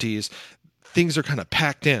entities, things are kind of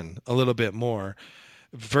packed in a little bit more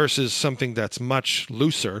versus something that's much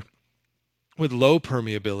looser with low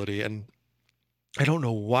permeability. And I don't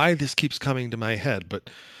know why this keeps coming to my head, but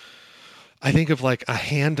I think of like a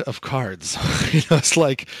hand of cards. It's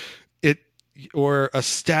like or a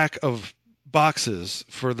stack of boxes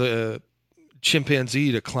for the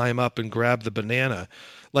chimpanzee to climb up and grab the banana.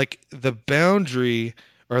 Like the boundary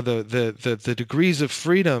or the degrees of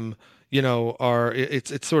freedom,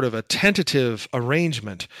 it's sort of a tentative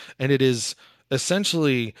arrangement, and it is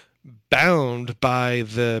essentially bound by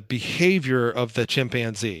the behavior of the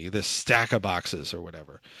chimpanzee, this stack of boxes or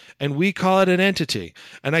whatever. And we call it an entity.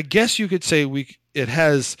 And I guess you could say it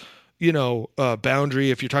has, a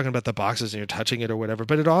boundary if you're talking about the boxes and you're touching it or whatever,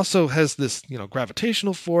 but it also has this,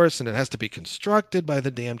 gravitational force, and it has to be constructed by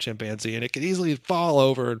the damn chimpanzee, and it could easily fall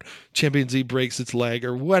over and chimpanzee breaks its leg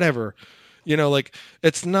or whatever. Like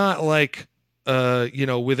it's not like,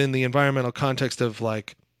 within the environmental context of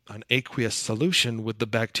like an aqueous solution with the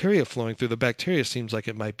bacteria flowing through. The bacteria seems like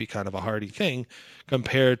it might be kind of a hardy thing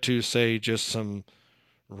compared to, say, just some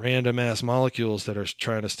random ass molecules that are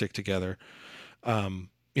trying to stick together.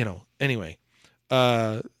 Anyway.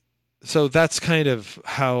 So that's kind of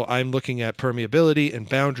how I'm looking at permeability and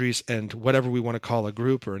boundaries and whatever we want to call a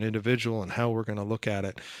group or an individual and how we're going to look at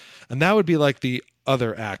it. And that would be like the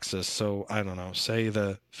other axis. So I don't know, say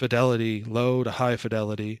the fidelity, low to high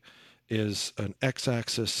fidelity is an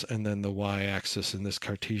x-axis, and then the y-axis in this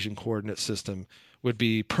Cartesian coordinate system would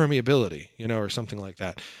be permeability, or something like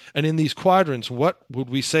that. And in these quadrants, what would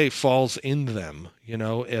we say falls in them,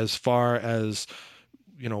 as far as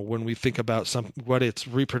when we think about what its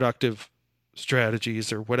reproductive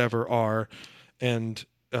strategies or whatever are, and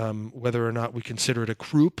whether or not we consider it a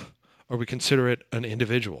group or we consider it an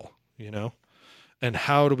individual, and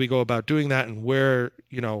how do we go about doing that, and where,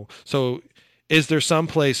 so is there some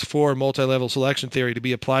place for multi-level selection theory to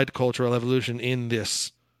be applied to cultural evolution in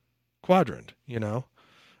this quadrant,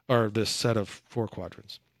 or this set of 4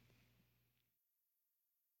 quadrants?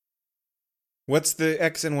 What's the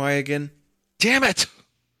X and Y again? Damn it!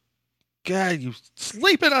 God, you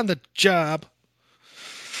sleeping on the job.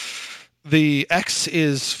 The X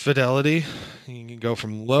is fidelity. You can go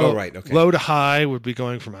from low, low to high would be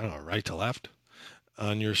going from, I don't know, right to left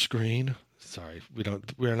on your screen. Sorry,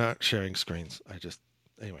 we're not sharing screens.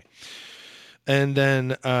 Anyway. And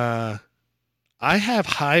then I have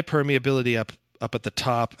high permeability up at the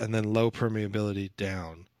top and then low permeability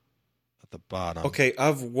down at the bottom. Okay,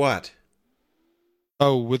 of what?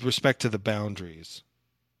 Oh, with respect to the boundaries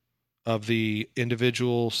of the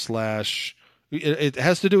individual / it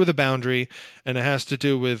has to do with a boundary, and it has to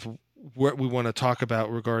do with what we want to talk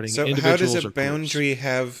about regarding individuals. So how does a boundary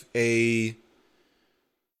have a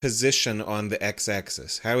position on the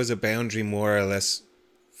x-axis? How is a boundary more or less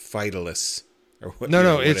fidelous? Or what,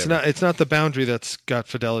 no, it's not. It's not the boundary that's got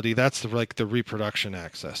fidelity. That's the reproduction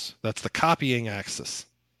axis. That's the copying axis.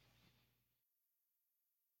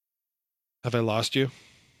 Have I lost you?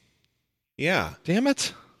 Yeah. Damn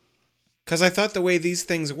it. Because I thought the way these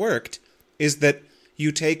things worked is that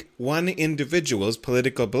you take one individual's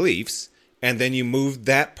political beliefs and then you move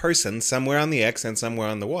that person somewhere on the X and somewhere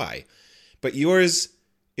on the Y. But yours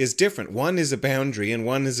is different. One is a boundary and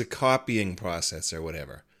one is a copying process or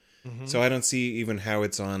whatever. Mm-hmm. So I don't see even how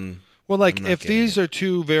it's on... Well, if these are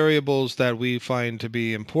 2 variables that we find to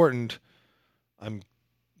be important, I'm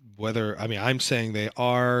saying they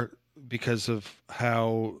are because of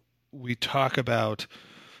how we talk about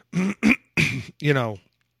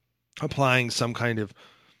applying some kind of,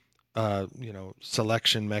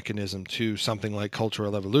 selection mechanism to something like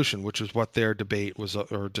cultural evolution, which is what their debate was,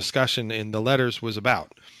 or discussion in the letters was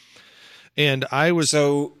about. And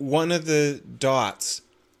So one of the dots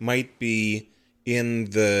might be in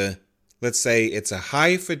the, let's say it's a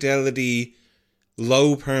high fidelity,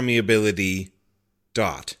 low permeability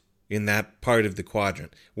dot in that part of the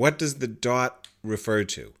quadrant. What does the dot refer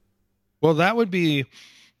to? Well, that would be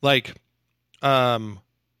like,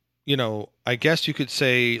 I guess you could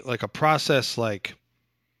say like a process like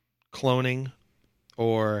cloning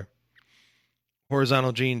or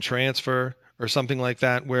horizontal gene transfer or something like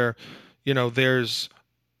that, where, there's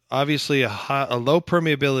obviously a low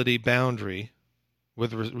permeability boundary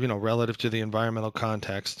with, relative to the environmental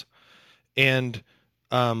context, and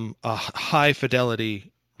a high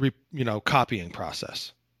fidelity, copying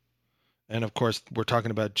process. And of course, we're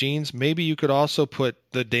talking about genes. Maybe you could also put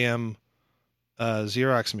the damn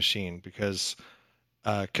Xerox machine, because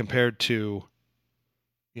compared to,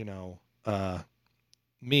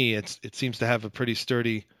 me, it seems to have a pretty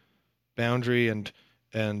sturdy boundary, and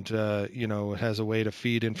it has a way to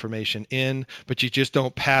feed information in, but you just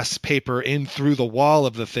don't pass paper in through the wall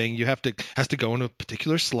of the thing. Has to go in a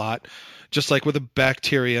particular slot, just like with a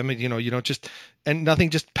bacterium. And, you don't just, and nothing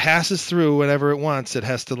just passes through whenever it wants. It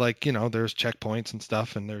has to, there's checkpoints and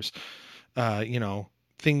stuff, and there's,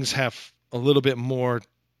 things have a little bit more,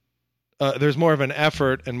 there's more of an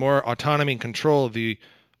effort and more autonomy and control of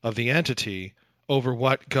the entity over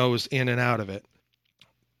what goes in and out of it.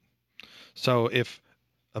 So if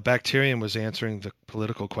a bacterium was answering the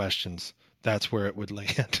political questions, that's where it would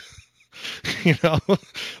land. How do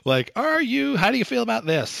you feel about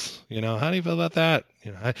this? How do you feel about that?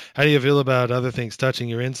 How do you feel about other things touching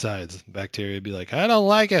your insides? Bacteria would be like, I don't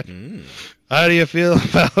like it. How do you feel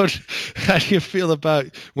about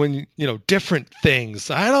when, different things?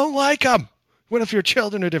 I don't like them. What if your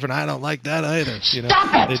children are different? I don't like that either.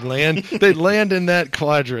 Stop it! They'd land in that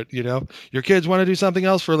quadrant. Your kids want to do something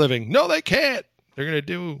else for a living. No, they can't. They're going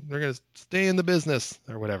to stay in the business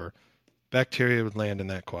or whatever. Bacteria would land in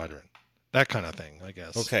that quadrant. That kind of thing, I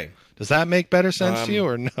guess. Okay. Does that make better sense to you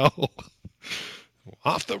or no?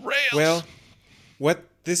 Off the rails. Well, what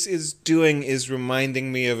this is doing is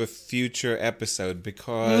reminding me of a future episode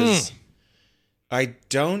because I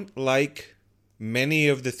don't like many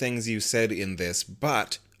of the things you said in this,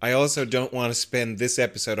 but I also don't want to spend this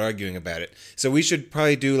episode arguing about it. So we should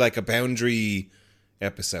probably do like a boundary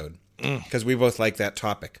episode because we both like that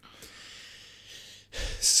topic.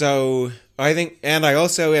 So I think, and I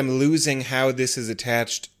also am losing how this is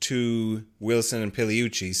attached to Wilson and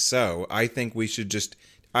Pigliucci. So I think we should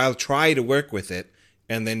I'll try to work with it,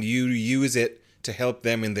 and then you use it to help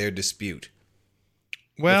them in their dispute.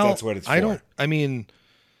 Well, that's what it's for.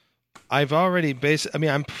 I've already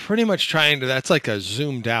I'm pretty much trying to, that's like a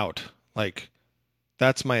zoomed out, like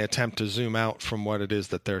that's my attempt to zoom out from what it is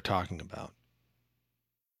that they're talking about.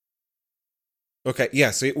 Okay,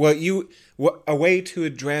 yeah. So, a way to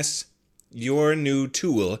address your new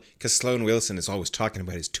tool, because Sloan Wilson is always talking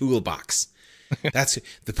about his toolbox. That's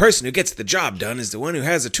the person who gets the job done is the one who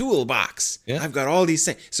has a toolbox. Yeah. I've got all these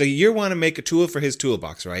things. So you want to make a tool for his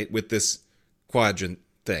toolbox, right? With this quadrant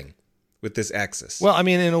thing, with this axis. Well, I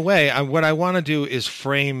mean, in a way, what I want to do is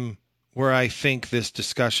frame where I think this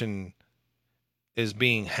discussion is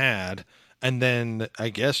being had, and then I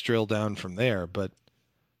guess drill down from there. But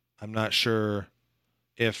I'm not sure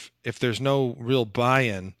if there's no real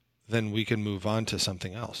buy-in, then we can move on to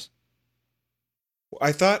something else.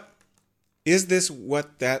 I thought, is this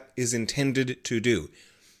what that is intended to do?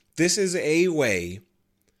 This is a way,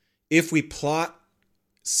 if we plot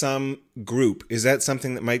some group, is that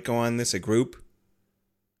something that might go on this, a group?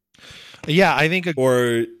 Yeah, I think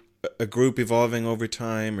or a group evolving over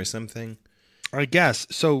time or something? I guess.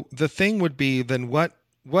 So the thing would be then what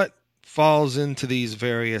falls into these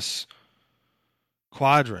various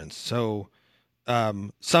quadrants. So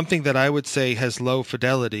something that I would say has low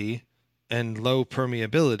fidelity and low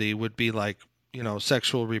permeability would be like,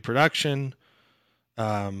 sexual reproduction,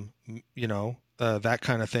 that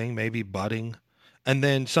kind of thing, maybe budding. And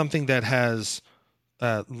then something that has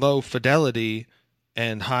low fidelity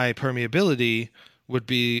and high permeability would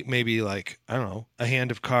be maybe like, I don't know, a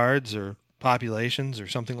hand of cards or populations or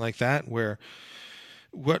something like that, where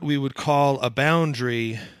what we would call a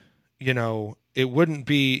boundary, it wouldn't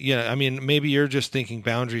be, maybe you're just thinking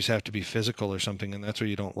boundaries have to be physical or something, and that's where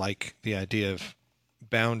you don't like the idea of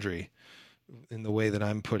boundary in the way that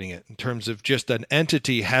I'm putting it, in terms of just an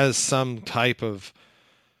entity has some type of,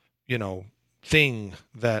 thing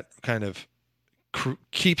that kind of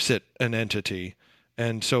keeps it an entity.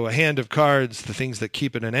 And so a hand of cards, the things that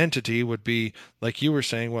keep it an entity would be, like you were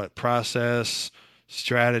saying, what, process,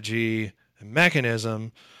 strategy, and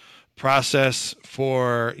mechanism. Process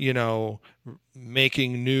for,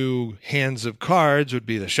 making new hands of cards would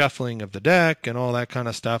be the shuffling of the deck and all that kind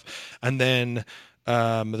of stuff. And then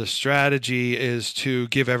the strategy is to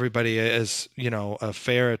give everybody as, a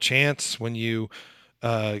fair chance when you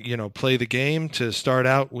play the game to start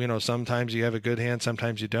out. Sometimes you have a good hand,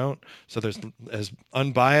 sometimes you don't. So there's as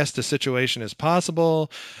unbiased a situation as possible.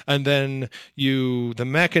 And then the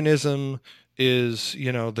mechanism is,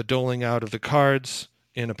 the doling out of the cards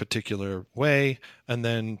in a particular way. And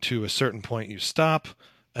then to a certain point you stop.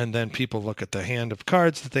 And then people look at the hand of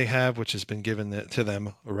cards that they have, which has been given to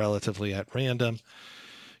them relatively at random.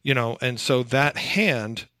 And so that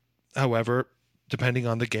hand, however, depending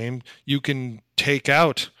on the game, you can take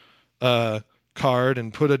out a card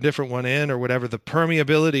and put a different one in or whatever. The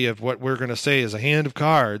permeability of what we're going to say is a hand of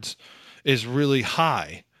cards is really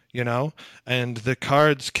high, and the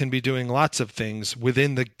cards can be doing lots of things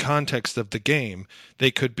within the context of the game.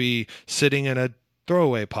 They could be sitting in a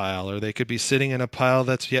throwaway pile, or they could be sitting in a pile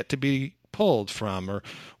that's yet to be pulled from, or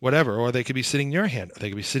whatever, or they could be sitting in your hand, or they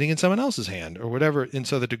could be sitting in someone else's hand, or whatever. And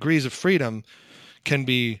so the degrees of freedom can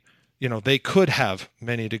be, they could have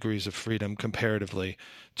many degrees of freedom comparatively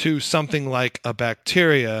to something like a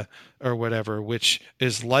bacteria or whatever, which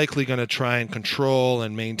is likely going to try and control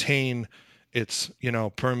and maintain its,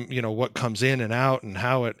 what comes in and out and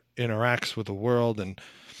how it interacts with the world. And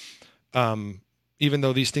even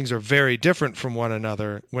though these things are very different from one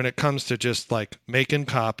another, when it comes to just like making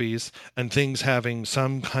copies and things having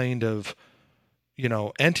some kind of,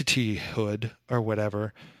 entityhood or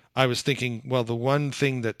whatever, I was thinking, well, the one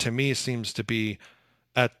thing that to me seems to be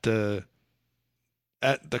at the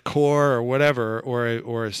core or whatever,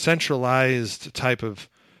 or a centralized type of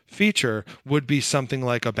feature would be something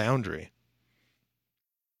like a boundary.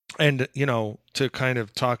 And, to kind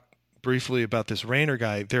of talk briefly about this Rayner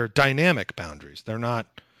guy, they're dynamic boundaries. They're not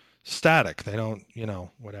static. They don't,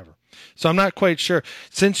 whatever. So I'm not quite sure.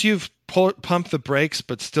 Since you've pumped the brakes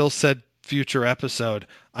but still said future episode,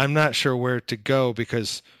 I'm not sure where to go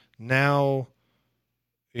because now,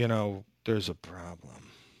 there's a problem.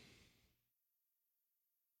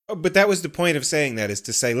 Oh, but that was the point of saying that, is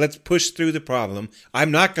to say, let's push through the problem.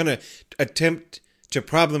 I'm not going to attempt to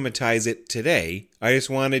problematize it today. I just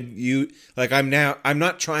wanted you, like, I'm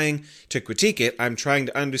not trying to critique it. I'm trying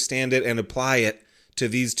to understand it and apply it to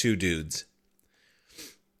these two dudes.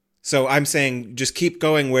 So I'm saying just keep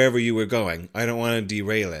going wherever you were going. I don't want to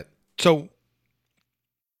derail it. So,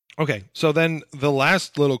 okay. So then the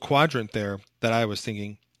last little quadrant there that I was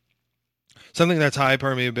thinking, something that's high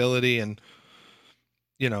permeability and,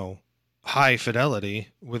 high fidelity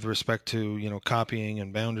with respect to, copying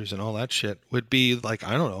and boundaries and all that shit would be like,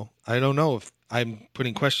 I don't know. I don't know if I'm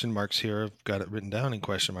putting question marks here. I've got it written down in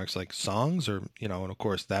question marks, like songs or, and of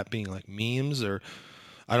course that being like memes or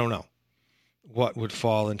I don't know what would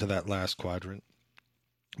fall into that last quadrant.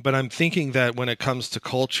 But I'm thinking that when it comes to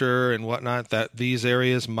culture and whatnot, that these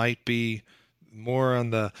areas might be more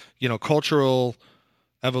on the, cultural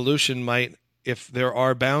evolution might, if there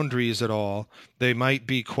are boundaries at all, they might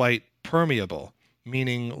be quite permeable,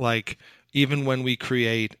 meaning like even when we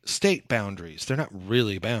create state boundaries, they're not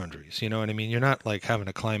really boundaries. You know what I mean? You're not like having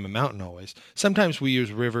to climb a mountain always. Sometimes we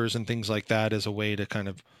use rivers and things like that as a way to kind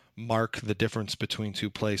of mark the difference between two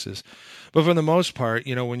places. But for the most part,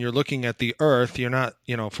 when you're looking at the earth, you're not,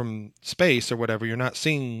 from space or whatever, you're not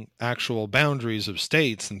seeing actual boundaries of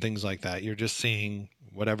states and things like that. You're just seeing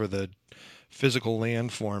whatever the physical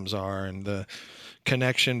landforms are and the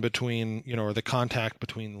connection between, or the contact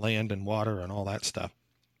between land and water and all that stuff.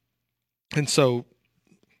 And so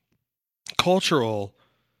cultural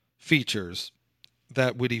features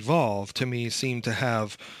that would evolve to me seem to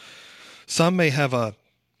have, some may have a,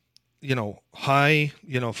 high,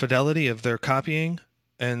 fidelity of their copying,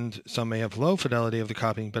 and some may have low fidelity of the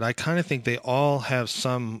copying, but I kind of think they all have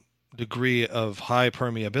some degree of high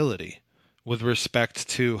permeability with respect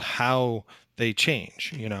to how they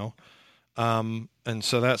change, and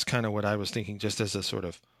so that's kind of what I was thinking, just as a sort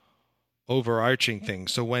of overarching thing.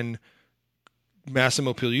 So when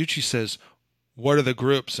Massimo Pigliucci says, what are the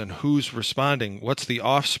groups and who's responding? What's the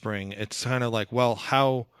offspring? It's kind of like, well,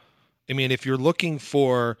 if you're looking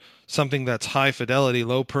for something that's high fidelity,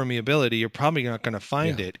 low permeability, you're probably not going to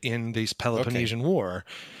find it in this Peloponnesian War.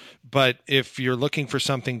 But if you're looking for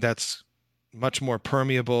something that's much more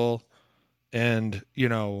permeable and,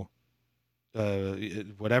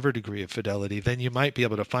 whatever degree of fidelity, then you might be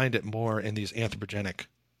able to find it more in these anthropogenic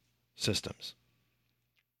systems.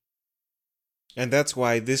 And that's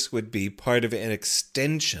why this would be part of an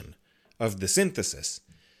extension of the synthesis.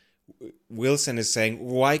 Wilson is saying,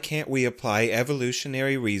 why can't we apply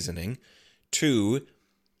evolutionary reasoning to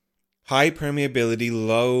high permeability,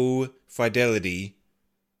 low fidelity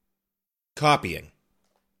copying?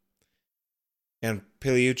 And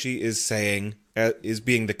Pigliucci is saying, is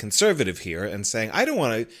being the conservative here and saying, I don't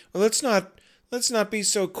want to, well, let's not be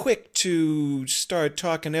so quick to start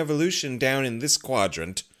talking evolution down in this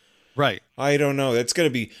quadrant. Right. I don't know. It's going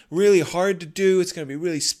to be really hard to do. It's going to be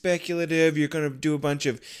really speculative. You're going to do a bunch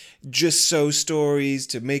of just so stories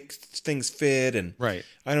to make things fit. And right.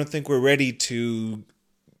 I don't think we're ready to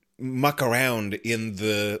muck around in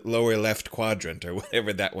the lower left quadrant or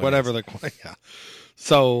whatever that one is. Yeah.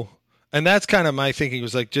 So, and that's kind of my thinking,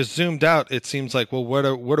 was like, just zoomed out, it seems like, well, what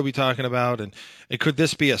are we talking about? And could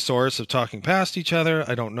this be a source of talking past each other?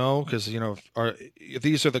 I don't know, because,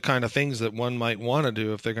 these are the kind of things that one might want to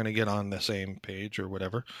do if they're going to get on the same page or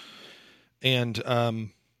whatever.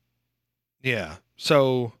 And, yeah.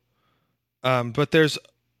 So, but there's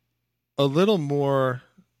a little more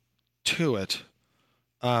to it,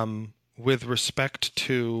 with respect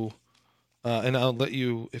to, and I'll let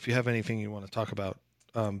you, if you have anything you want to talk about.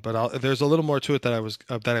 But there's a little more to it that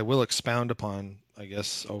I will expound upon, I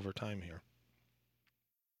guess, over time here.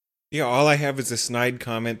 Yeah, all I have is a snide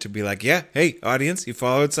comment to be like, yeah, hey, audience, you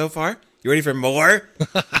followed so far? You ready for more?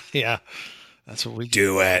 Yeah, that's what we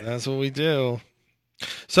do. That's what we do.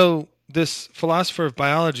 So this philosopher of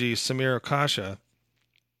biology, Samir Akasha,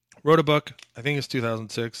 wrote a book, I think it's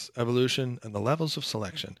 2006, Evolution and the Levels of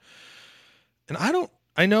Selection. And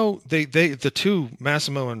I know they the two,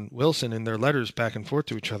 Massimo and Wilson, in their letters back and forth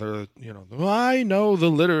to each other, I know the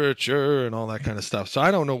literature and all that kind of stuff. So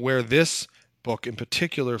I don't know where this book in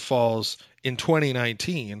particular falls in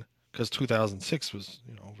 2019, because 2006 was,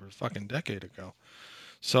 over a fucking decade ago.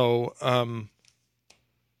 So,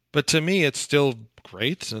 but to me, it's still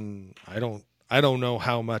great, and I don't know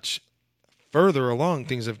how much further along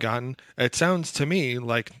things have gotten. It sounds to me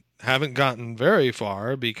like haven't gotten very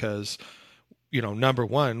far, because number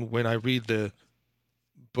one, when I read the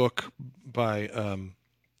book by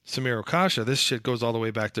Samiro Kasha, this shit goes all the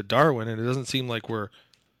way back to Darwin, and it doesn't seem like we're,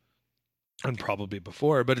 and probably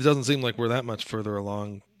before, but it doesn't seem like we're that much further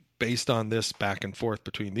along based on this back and forth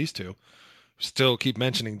between these two. Still keep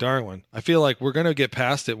mentioning Darwin. I feel like we're gonna get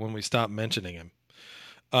past it when we stop mentioning him.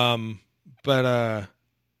 Um, but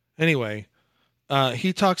anyway,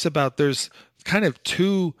 he talks about there's kind of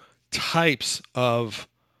two types of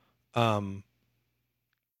um,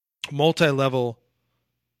 multi-level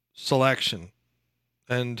selection,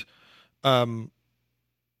 and um,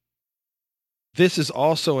 this is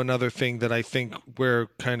also another thing that I think where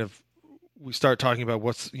kind of we start talking about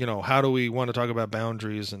what's how do we want to talk about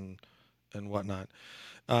boundaries and whatnot.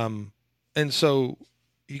 Um, and so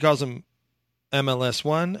he calls them MLS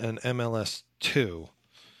one and MLS two.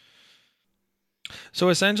 So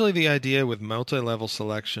essentially, the idea with multi-level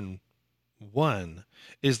selection one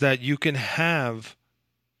is that you can have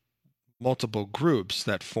multiple groups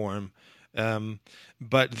that form, um,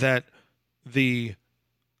 but that the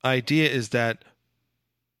idea is that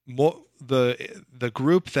the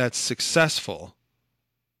group that's successful,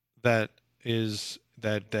 that is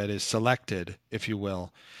selected, if you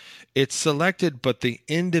will, it's selected, but the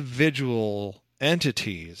individual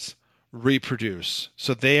entities reproduce,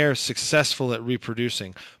 so they are successful at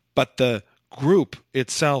reproducing, but the group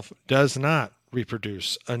itself does not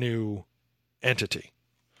reproduce a new entity.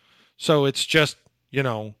 So it's just,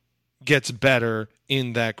 gets better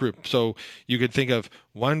in that group. So you could think of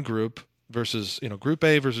one group versus, group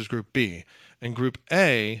A versus group B. And group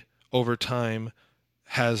A over time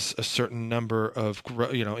has a certain number of,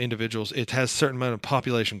 individuals. It has a certain amount of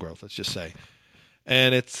population growth, let's just say.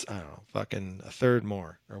 And it's, I don't know, fucking a third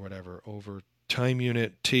more or whatever over time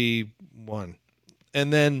unit T1.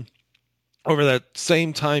 And then over that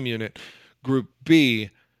same time unit, group B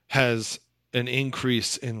has an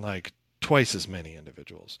increase in like twice as many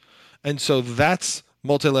individuals. And so that's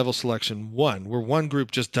multi-level selection one, where one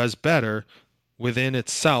group just does better within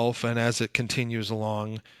itself, and as it continues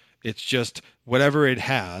along, it's just whatever it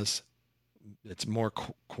has, it's more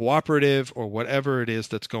cooperative or whatever it is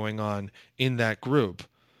that's going on in that group.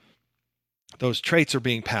 Those traits are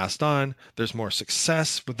being passed on. There's more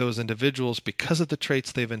success with those individuals because of the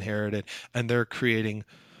traits they've inherited, and they're creating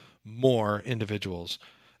more individuals.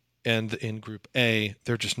 And in group A,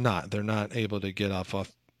 they're just not. They're not able to get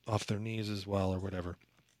off their knees as well or whatever.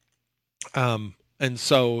 And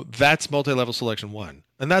so that's multi-level selection one.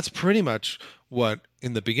 And that's pretty much what,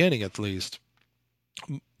 in the beginning at least,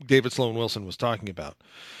 David Sloan Wilson was talking about.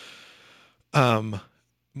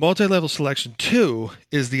 Multi-level selection two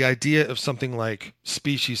is the idea of something like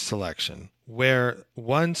species selection, where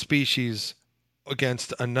one species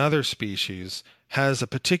against another species has a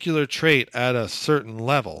particular trait at a certain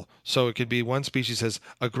level. So it could be one species has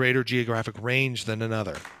a greater geographic range than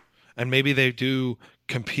another. And maybe they do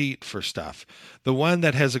compete for stuff. The one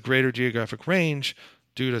that has a greater geographic range,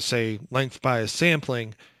 due to, say, length bias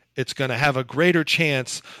sampling, it's going to have a greater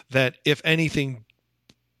chance that if anything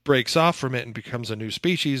breaks off from it and becomes a new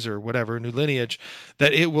species or whatever, a new lineage,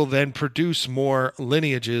 that it will then produce more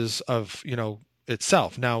lineages of,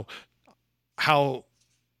 itself. Now,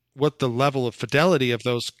 what the level of fidelity of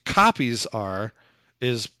those copies are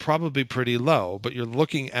is probably pretty low, but you're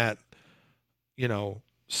looking at,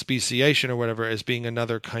 speciation or whatever as being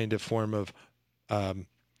another kind of form of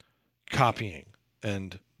copying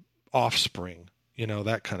and offspring,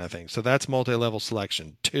 that kind of thing. So that's multi-level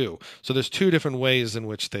selection too. So there's two different ways in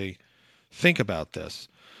which they think about this.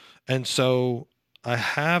 And so I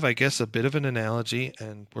have, I guess, a bit of an analogy,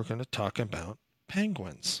 and we're going to talk about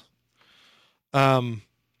penguins.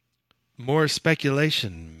 More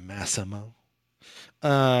speculation, Massimo.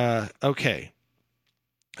 Okay.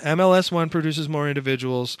 MLS1 produces more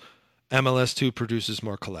individuals. MLS2 produces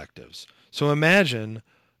more collectives. So imagine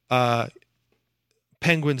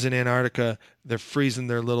penguins in Antarctica, they're freezing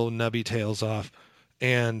their little nubby tails off.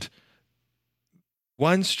 And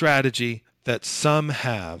one strategy that some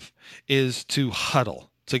have is to huddle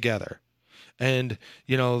together. And,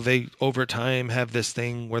 they over time have this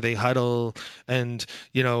thing where they huddle, and,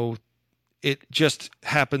 it just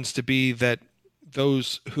happens to be that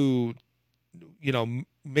those who,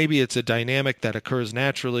 maybe it's a dynamic that occurs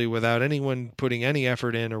naturally without anyone putting any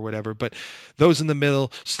effort in or whatever, but those in the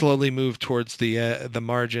middle slowly move towards the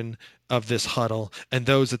margin of this huddle, and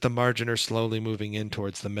those at the margin are slowly moving in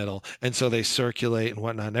towards the middle, and so they circulate and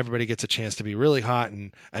whatnot, and everybody gets a chance to be really hot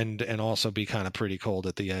and also be kind of pretty cold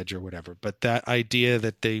at the edge or whatever. But that idea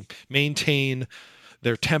that they maintain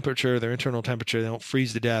their temperature, their internal temperature, they don't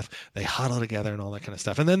freeze to death, they huddle together and all that kind of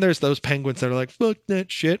stuff. And then there's those penguins that are like, fuck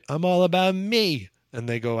that shit, I'm all about me. And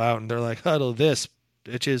they go out and they're like, huddle this,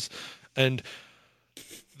 bitches. And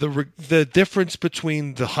the difference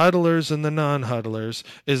between the huddlers and the non-huddlers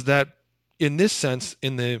is that in this sense,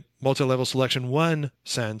 in the multi-level selection 1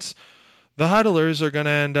 sense, the huddlers are going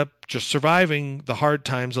to end up just surviving the hard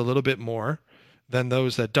times a little bit more than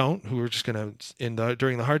those that don't, who are just going to,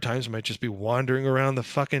 during the hard times, might just be wandering around the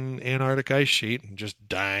fucking Antarctic ice sheet and just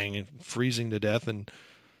dying and freezing to death, and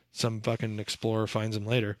some fucking explorer finds them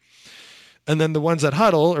later. And then the ones that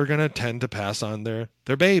huddle are going to tend to pass on their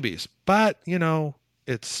babies. But,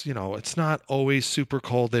 it's not always super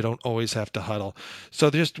cold. They don't always have to huddle. So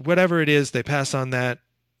just whatever it is, they pass on that.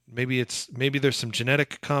 Maybe there's some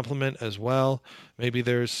genetic complement as well. Maybe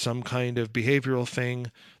there's some kind of behavioral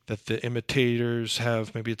thing that the imitators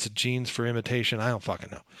have. Maybe it's genes for imitation. I don't fucking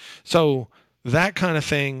know. So that kind of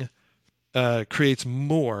thing creates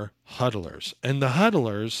more huddlers. And the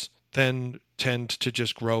huddlers then tend to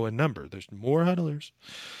just grow in number. There's more huddlers.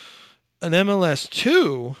 An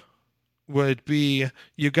MLS2 would be,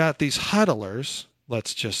 you got these huddlers,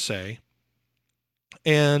 let's just say,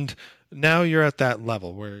 and now you're at that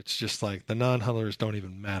level where it's just like the non-huddlers don't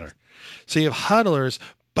even matter. So you have huddlers,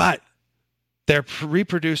 but they're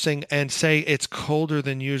reproducing, and say it's colder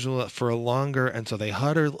than usual for a longer, and so they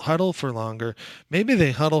huddle for longer. Maybe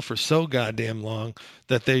they huddle for so goddamn long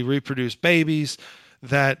that they reproduce babies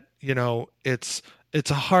that, it's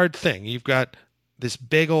a hard thing. You've got this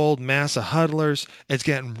big old mass of huddlers. It's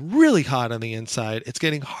getting really hot on the inside. It's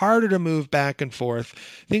getting harder to move back and forth.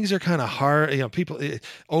 Things are kind of hard.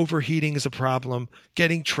 Overheating is a problem.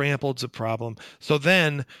 Getting trampled is a problem. So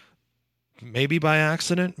then, maybe by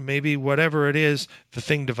accident, maybe whatever it is, the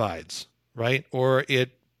thing divides, right? Or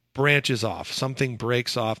it branches off. Something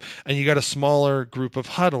breaks off, and you got a smaller group of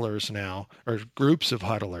huddlers now, or groups of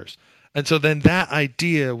huddlers. And so then that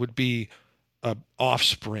idea would be a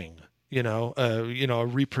offspring, a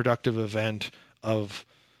reproductive event of,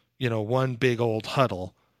 one big old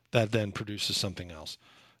huddle that then produces something else.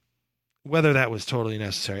 Whether that was totally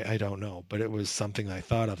necessary, I don't know, but it was something I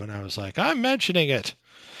thought of, and I was like, I'm mentioning it.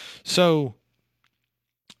 So,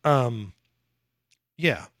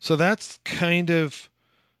 yeah, so that's kind of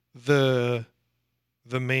the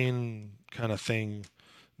main kind of thing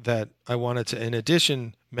that I wanted to, in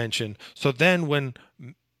addition, mention. So then when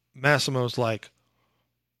Massimo's like,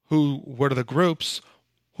 what are the groups?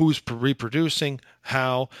 Who's reproducing?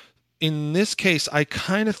 How? In this case, I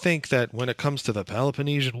kind of think that when it comes to the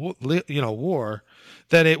Peloponnesian War,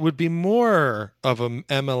 that it would be more of a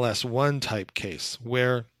MLS1 type case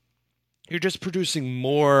where you're just producing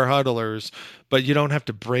more huddlers, but you don't have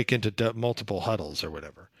to break into multiple huddles or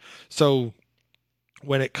whatever. So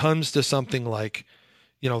when it comes to something like,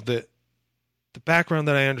 the background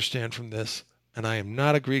that I understand from this, and I am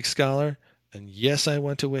not a Greek scholar, and yes, I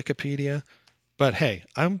went to Wikipedia, but hey,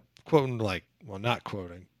 I'm quoting not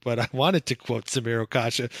quoting, but I wanted to quote Samir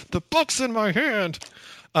Okasha. The book's in my hand.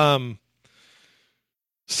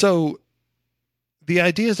 So the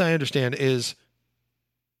idea, as I understand, is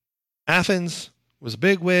Athens was a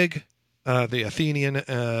bigwig, the Athenian,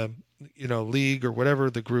 league or whatever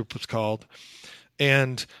the group was called,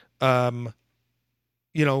 and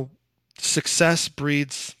success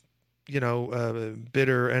breeds,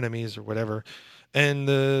 bitter enemies or whatever, and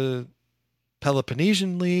the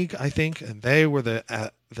Peloponnesian League, I think, and they were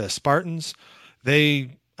the Spartans. I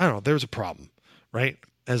don't know, there was a problem, right?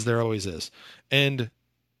 As there always is, and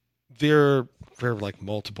there are like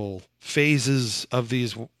multiple phases of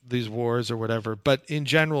these wars or whatever. But in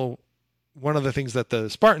general, one of the things that the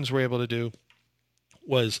Spartans were able to do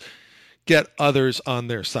was get others on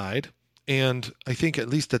their side. And I think at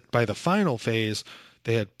least by the final phase,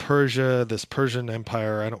 they had Persia, this Persian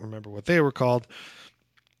empire. I don't remember what they were called,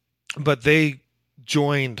 but they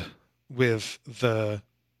joined with the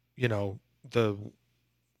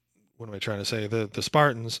what am I trying to say? The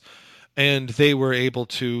Spartans. And they were able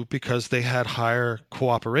to, because they had higher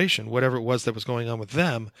cooperation, whatever it was that was going on with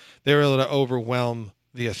them, they were able to overwhelm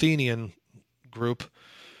the Athenian group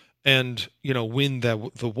and, win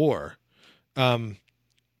the war.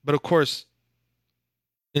 But of course,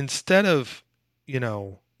 instead of,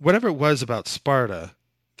 whatever it was about Sparta,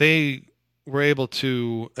 they were able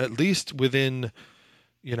to, at least within,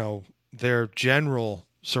 their general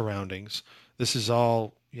surroundings, this is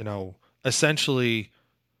all, essentially,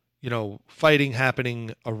 fighting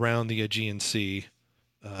happening around the Aegean Sea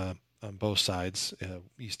on both sides,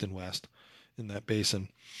 east and west, in that basin.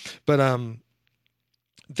 But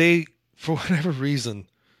they, for whatever reason,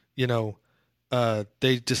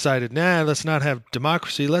 they decided, let's not have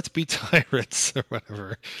democracy, let's be tyrants or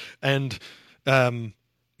whatever. And,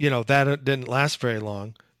 that didn't last very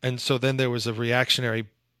long. And so then there was a reactionary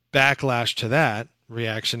backlash to that,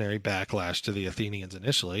 reactionary backlash to the Athenians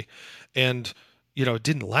initially, and it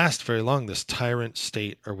didn't last very long. This tyrant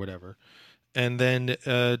state or whatever, and then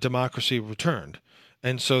democracy returned.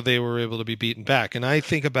 And so they were able to be beaten back. And I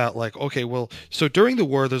think about like, okay, well, so during the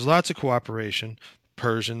war, there's lots of cooperation.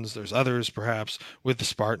 Persians, there's others perhaps with the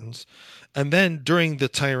Spartans. And then during the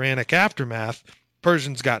tyrannic aftermath,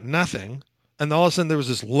 Persians got nothing. And all of a sudden there was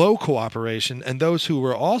this low cooperation. And those who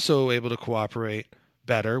were also able to cooperate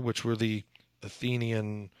better, which were the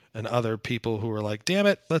Athenian and other people who were like, damn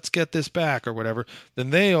it, let's get this back or whatever, then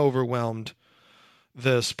they overwhelmed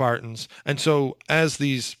the Spartans. And so as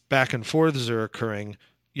these back and forths are occurring,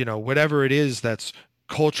 whatever it is that's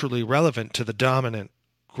culturally relevant to the dominant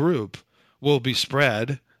group will be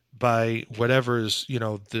spread by whatever's,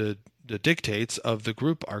 the dictates of the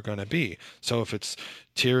group are going to be. So if it's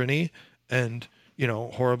tyranny and,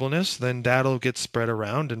 horribleness, then that'll get spread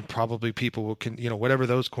around and probably people will, whatever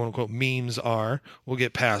those quote unquote memes are, will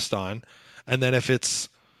get passed on. And then if it's,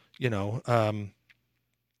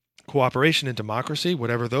 cooperation and democracy,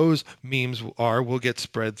 whatever those memes are, will get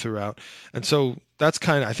spread throughout. And so that's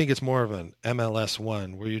I think it's more of an MLS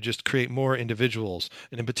one where you just create more individuals.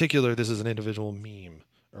 And in particular, this is an individual meme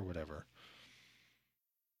or whatever.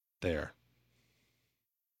 There.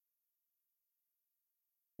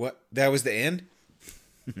 What? That was the end?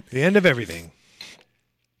 The end of everything.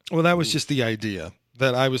 Well, that was just the idea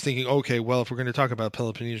that I was thinking, okay, well, if we're going to talk about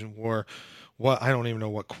Peloponnesian War, I don't even know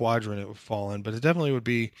what quadrant it would fall in, but it definitely would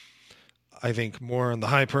be, I think, more on the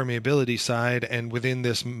high permeability side and within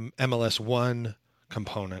this MLS1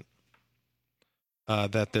 component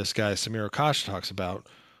that this guy Samir Akash talks about,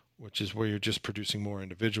 which is where you're just producing more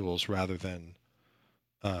individuals rather than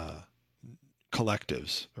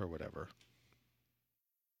collectives or whatever.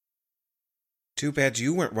 Too bad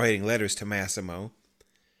you weren't writing letters to Massimo.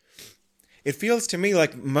 It feels to me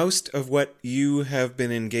like most of what you have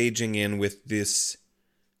been engaging in with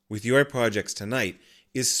your projects tonight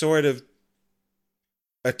is sort of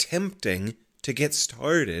attempting to get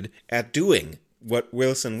started at doing what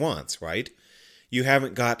Wilson wants, right? You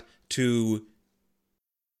haven't got to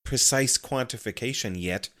precise quantification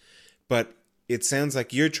yet, but it sounds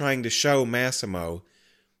like you're trying to show Massimo,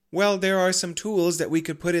 well, there are some tools that we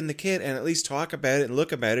could put in the kit and at least talk about it and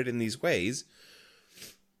look about it in these ways.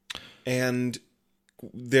 And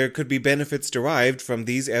there could be benefits derived from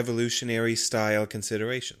these evolutionary style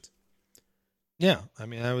considerations. Yeah, I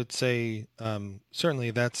mean, I would say certainly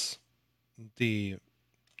that's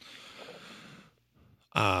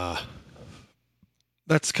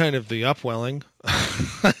that's kind of the upwelling.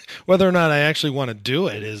 Whether or not I actually want to do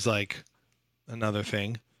it is like another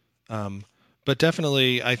thing. But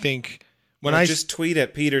definitely, I think when I just tweet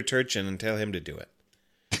at Peter Turchin and tell him to do it.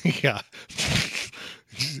 Yeah.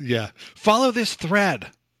 Yeah. Follow this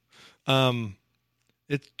thread.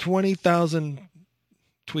 It's 20,000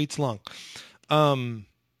 tweets long.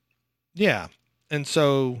 Yeah. And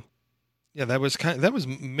so, yeah, that was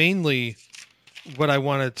mainly what I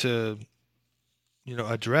wanted to,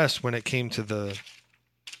 address when it came to the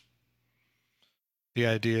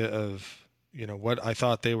idea of, what I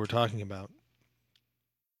thought they were talking about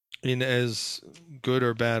in as good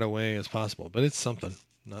or bad a way as possible. But it's something,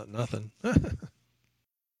 not nothing.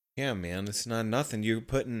 Yeah, man, it's not nothing. You're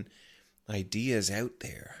putting ideas out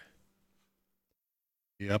there.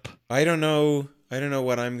 Yep. I don't know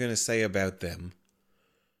what I'm going to say about them.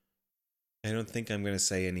 I don't think I'm going to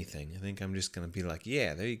say anything. I think I'm just going to be like,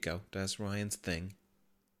 yeah, there you go. That's Ryan's thing.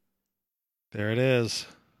 There it is.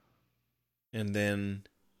 And then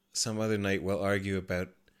some other night we'll argue about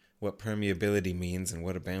what permeability means and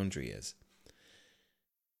what a boundary is.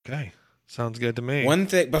 Okay. Sounds good to me. One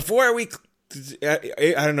thing, before we...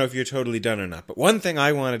 I don't know if you're totally done or not, but one thing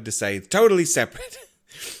I wanted to say, totally separate.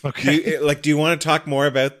 Okay. Do you want to talk more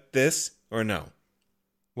about this or no?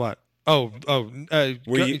 What?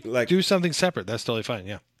 Do something separate. That's totally fine.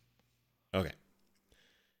 Yeah. Okay.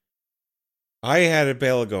 I had a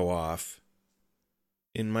bell go off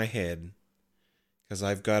in my head because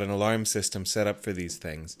I've got an alarm system set up for these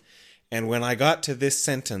things. And when I got to this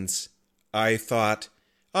sentence, I thought,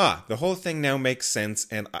 the whole thing now makes sense,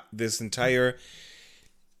 and this entire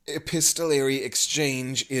epistolary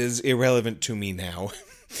exchange is irrelevant to me now.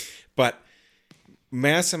 But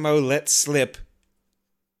Massimo let slip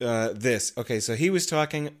this. Okay, so he was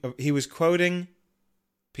quoting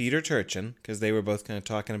Peter Turchin, because they were both kind of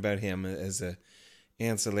talking about him as a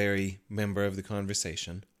ancillary member of the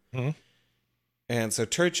conversation. Mm-hmm. And so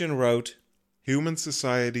Turchin wrote Human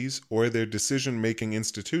societies or their decision-making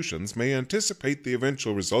institutions may anticipate the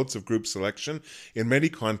eventual results of group selection in many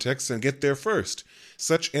contexts and get there first.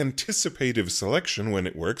 Such anticipative selection, when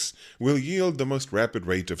it works, will yield the most rapid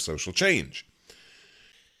rate of social change.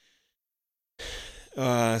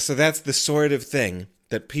 So that's the sort of thing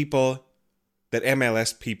that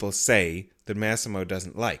MLS people say that Massimo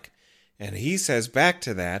doesn't like. And he says back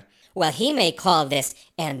to that, Well, he may call this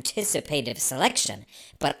anticipative selection,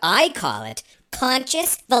 but I call it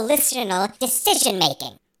conscious volitional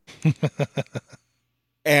decision-making.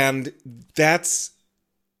 and that's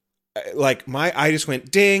like I just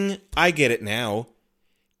went, ding, I get it now.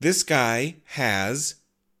 This guy has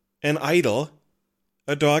an idol,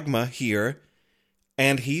 a dogma here,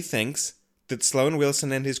 and he thinks that Sloan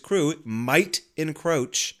Wilson and his crew might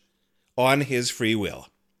encroach on his free will.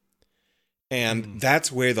 And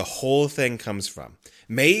that's where the whole thing comes from.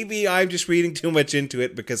 Maybe I'm just reading too much into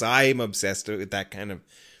it because I'm obsessed with that kind of...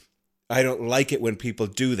 I don't like it when people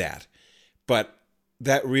do that. But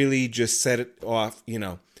that really just set it off,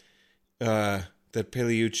 that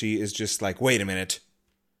Pigliucci is just like, wait a minute.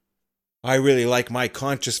 I really like my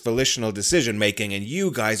conscious volitional decision making, and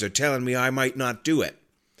you guys are telling me I might not do it.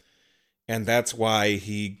 And that's why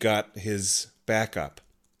he got his backup.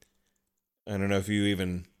 I don't know if you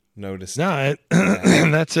even noticed. No,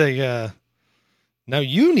 that's a... now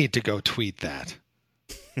you need to go tweet that.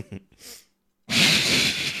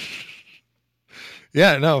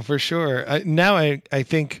 Yeah, no, for sure. I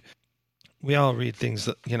think we all read things,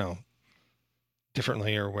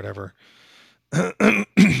 differently or whatever.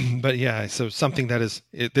 But yeah, so something that is,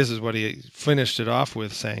 this is what he finished it off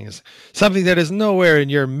with saying, is something that is nowhere in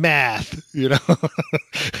your math, Yeah.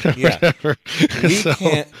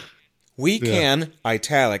 We can,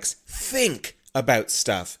 italics, think about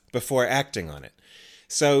stuff before acting on it.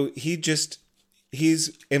 So he's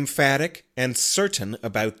emphatic and certain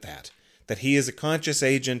about that he is a conscious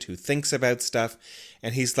agent who thinks about stuff.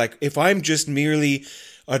 And he's like, if I'm just merely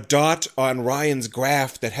a dot on Ryan's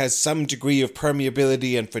graph that has some degree of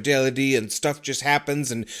permeability and fidelity and stuff just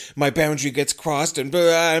happens and my boundary gets crossed and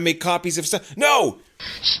I make copies of stuff. No!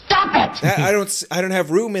 Stop it! I don't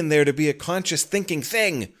have room in there to be a conscious thinking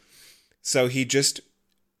thing. So he just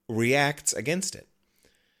reacts against it.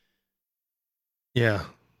 Yeah.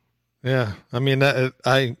 Yeah. I mean,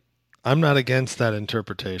 I'm not against that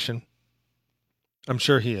interpretation. I'm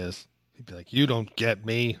sure he is. He'd be like, you don't get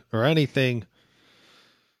me or anything.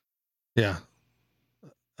 Yeah.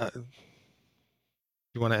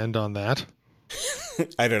 You want to end on that?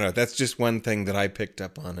 I don't know. That's just one thing that I picked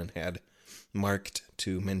up on and had marked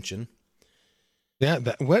to mention. Yeah.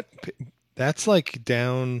 That's like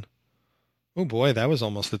down. Oh boy, that was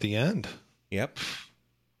almost at the end. Yep.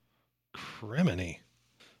 Criminy.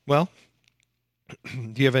 Well,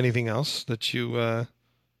 do you have anything else that you, or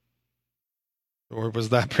was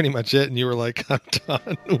that pretty much it? And you were like, I'm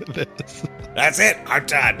done with this. That's it. I'm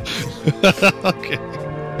done. Okay.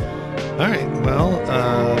 All right. Well,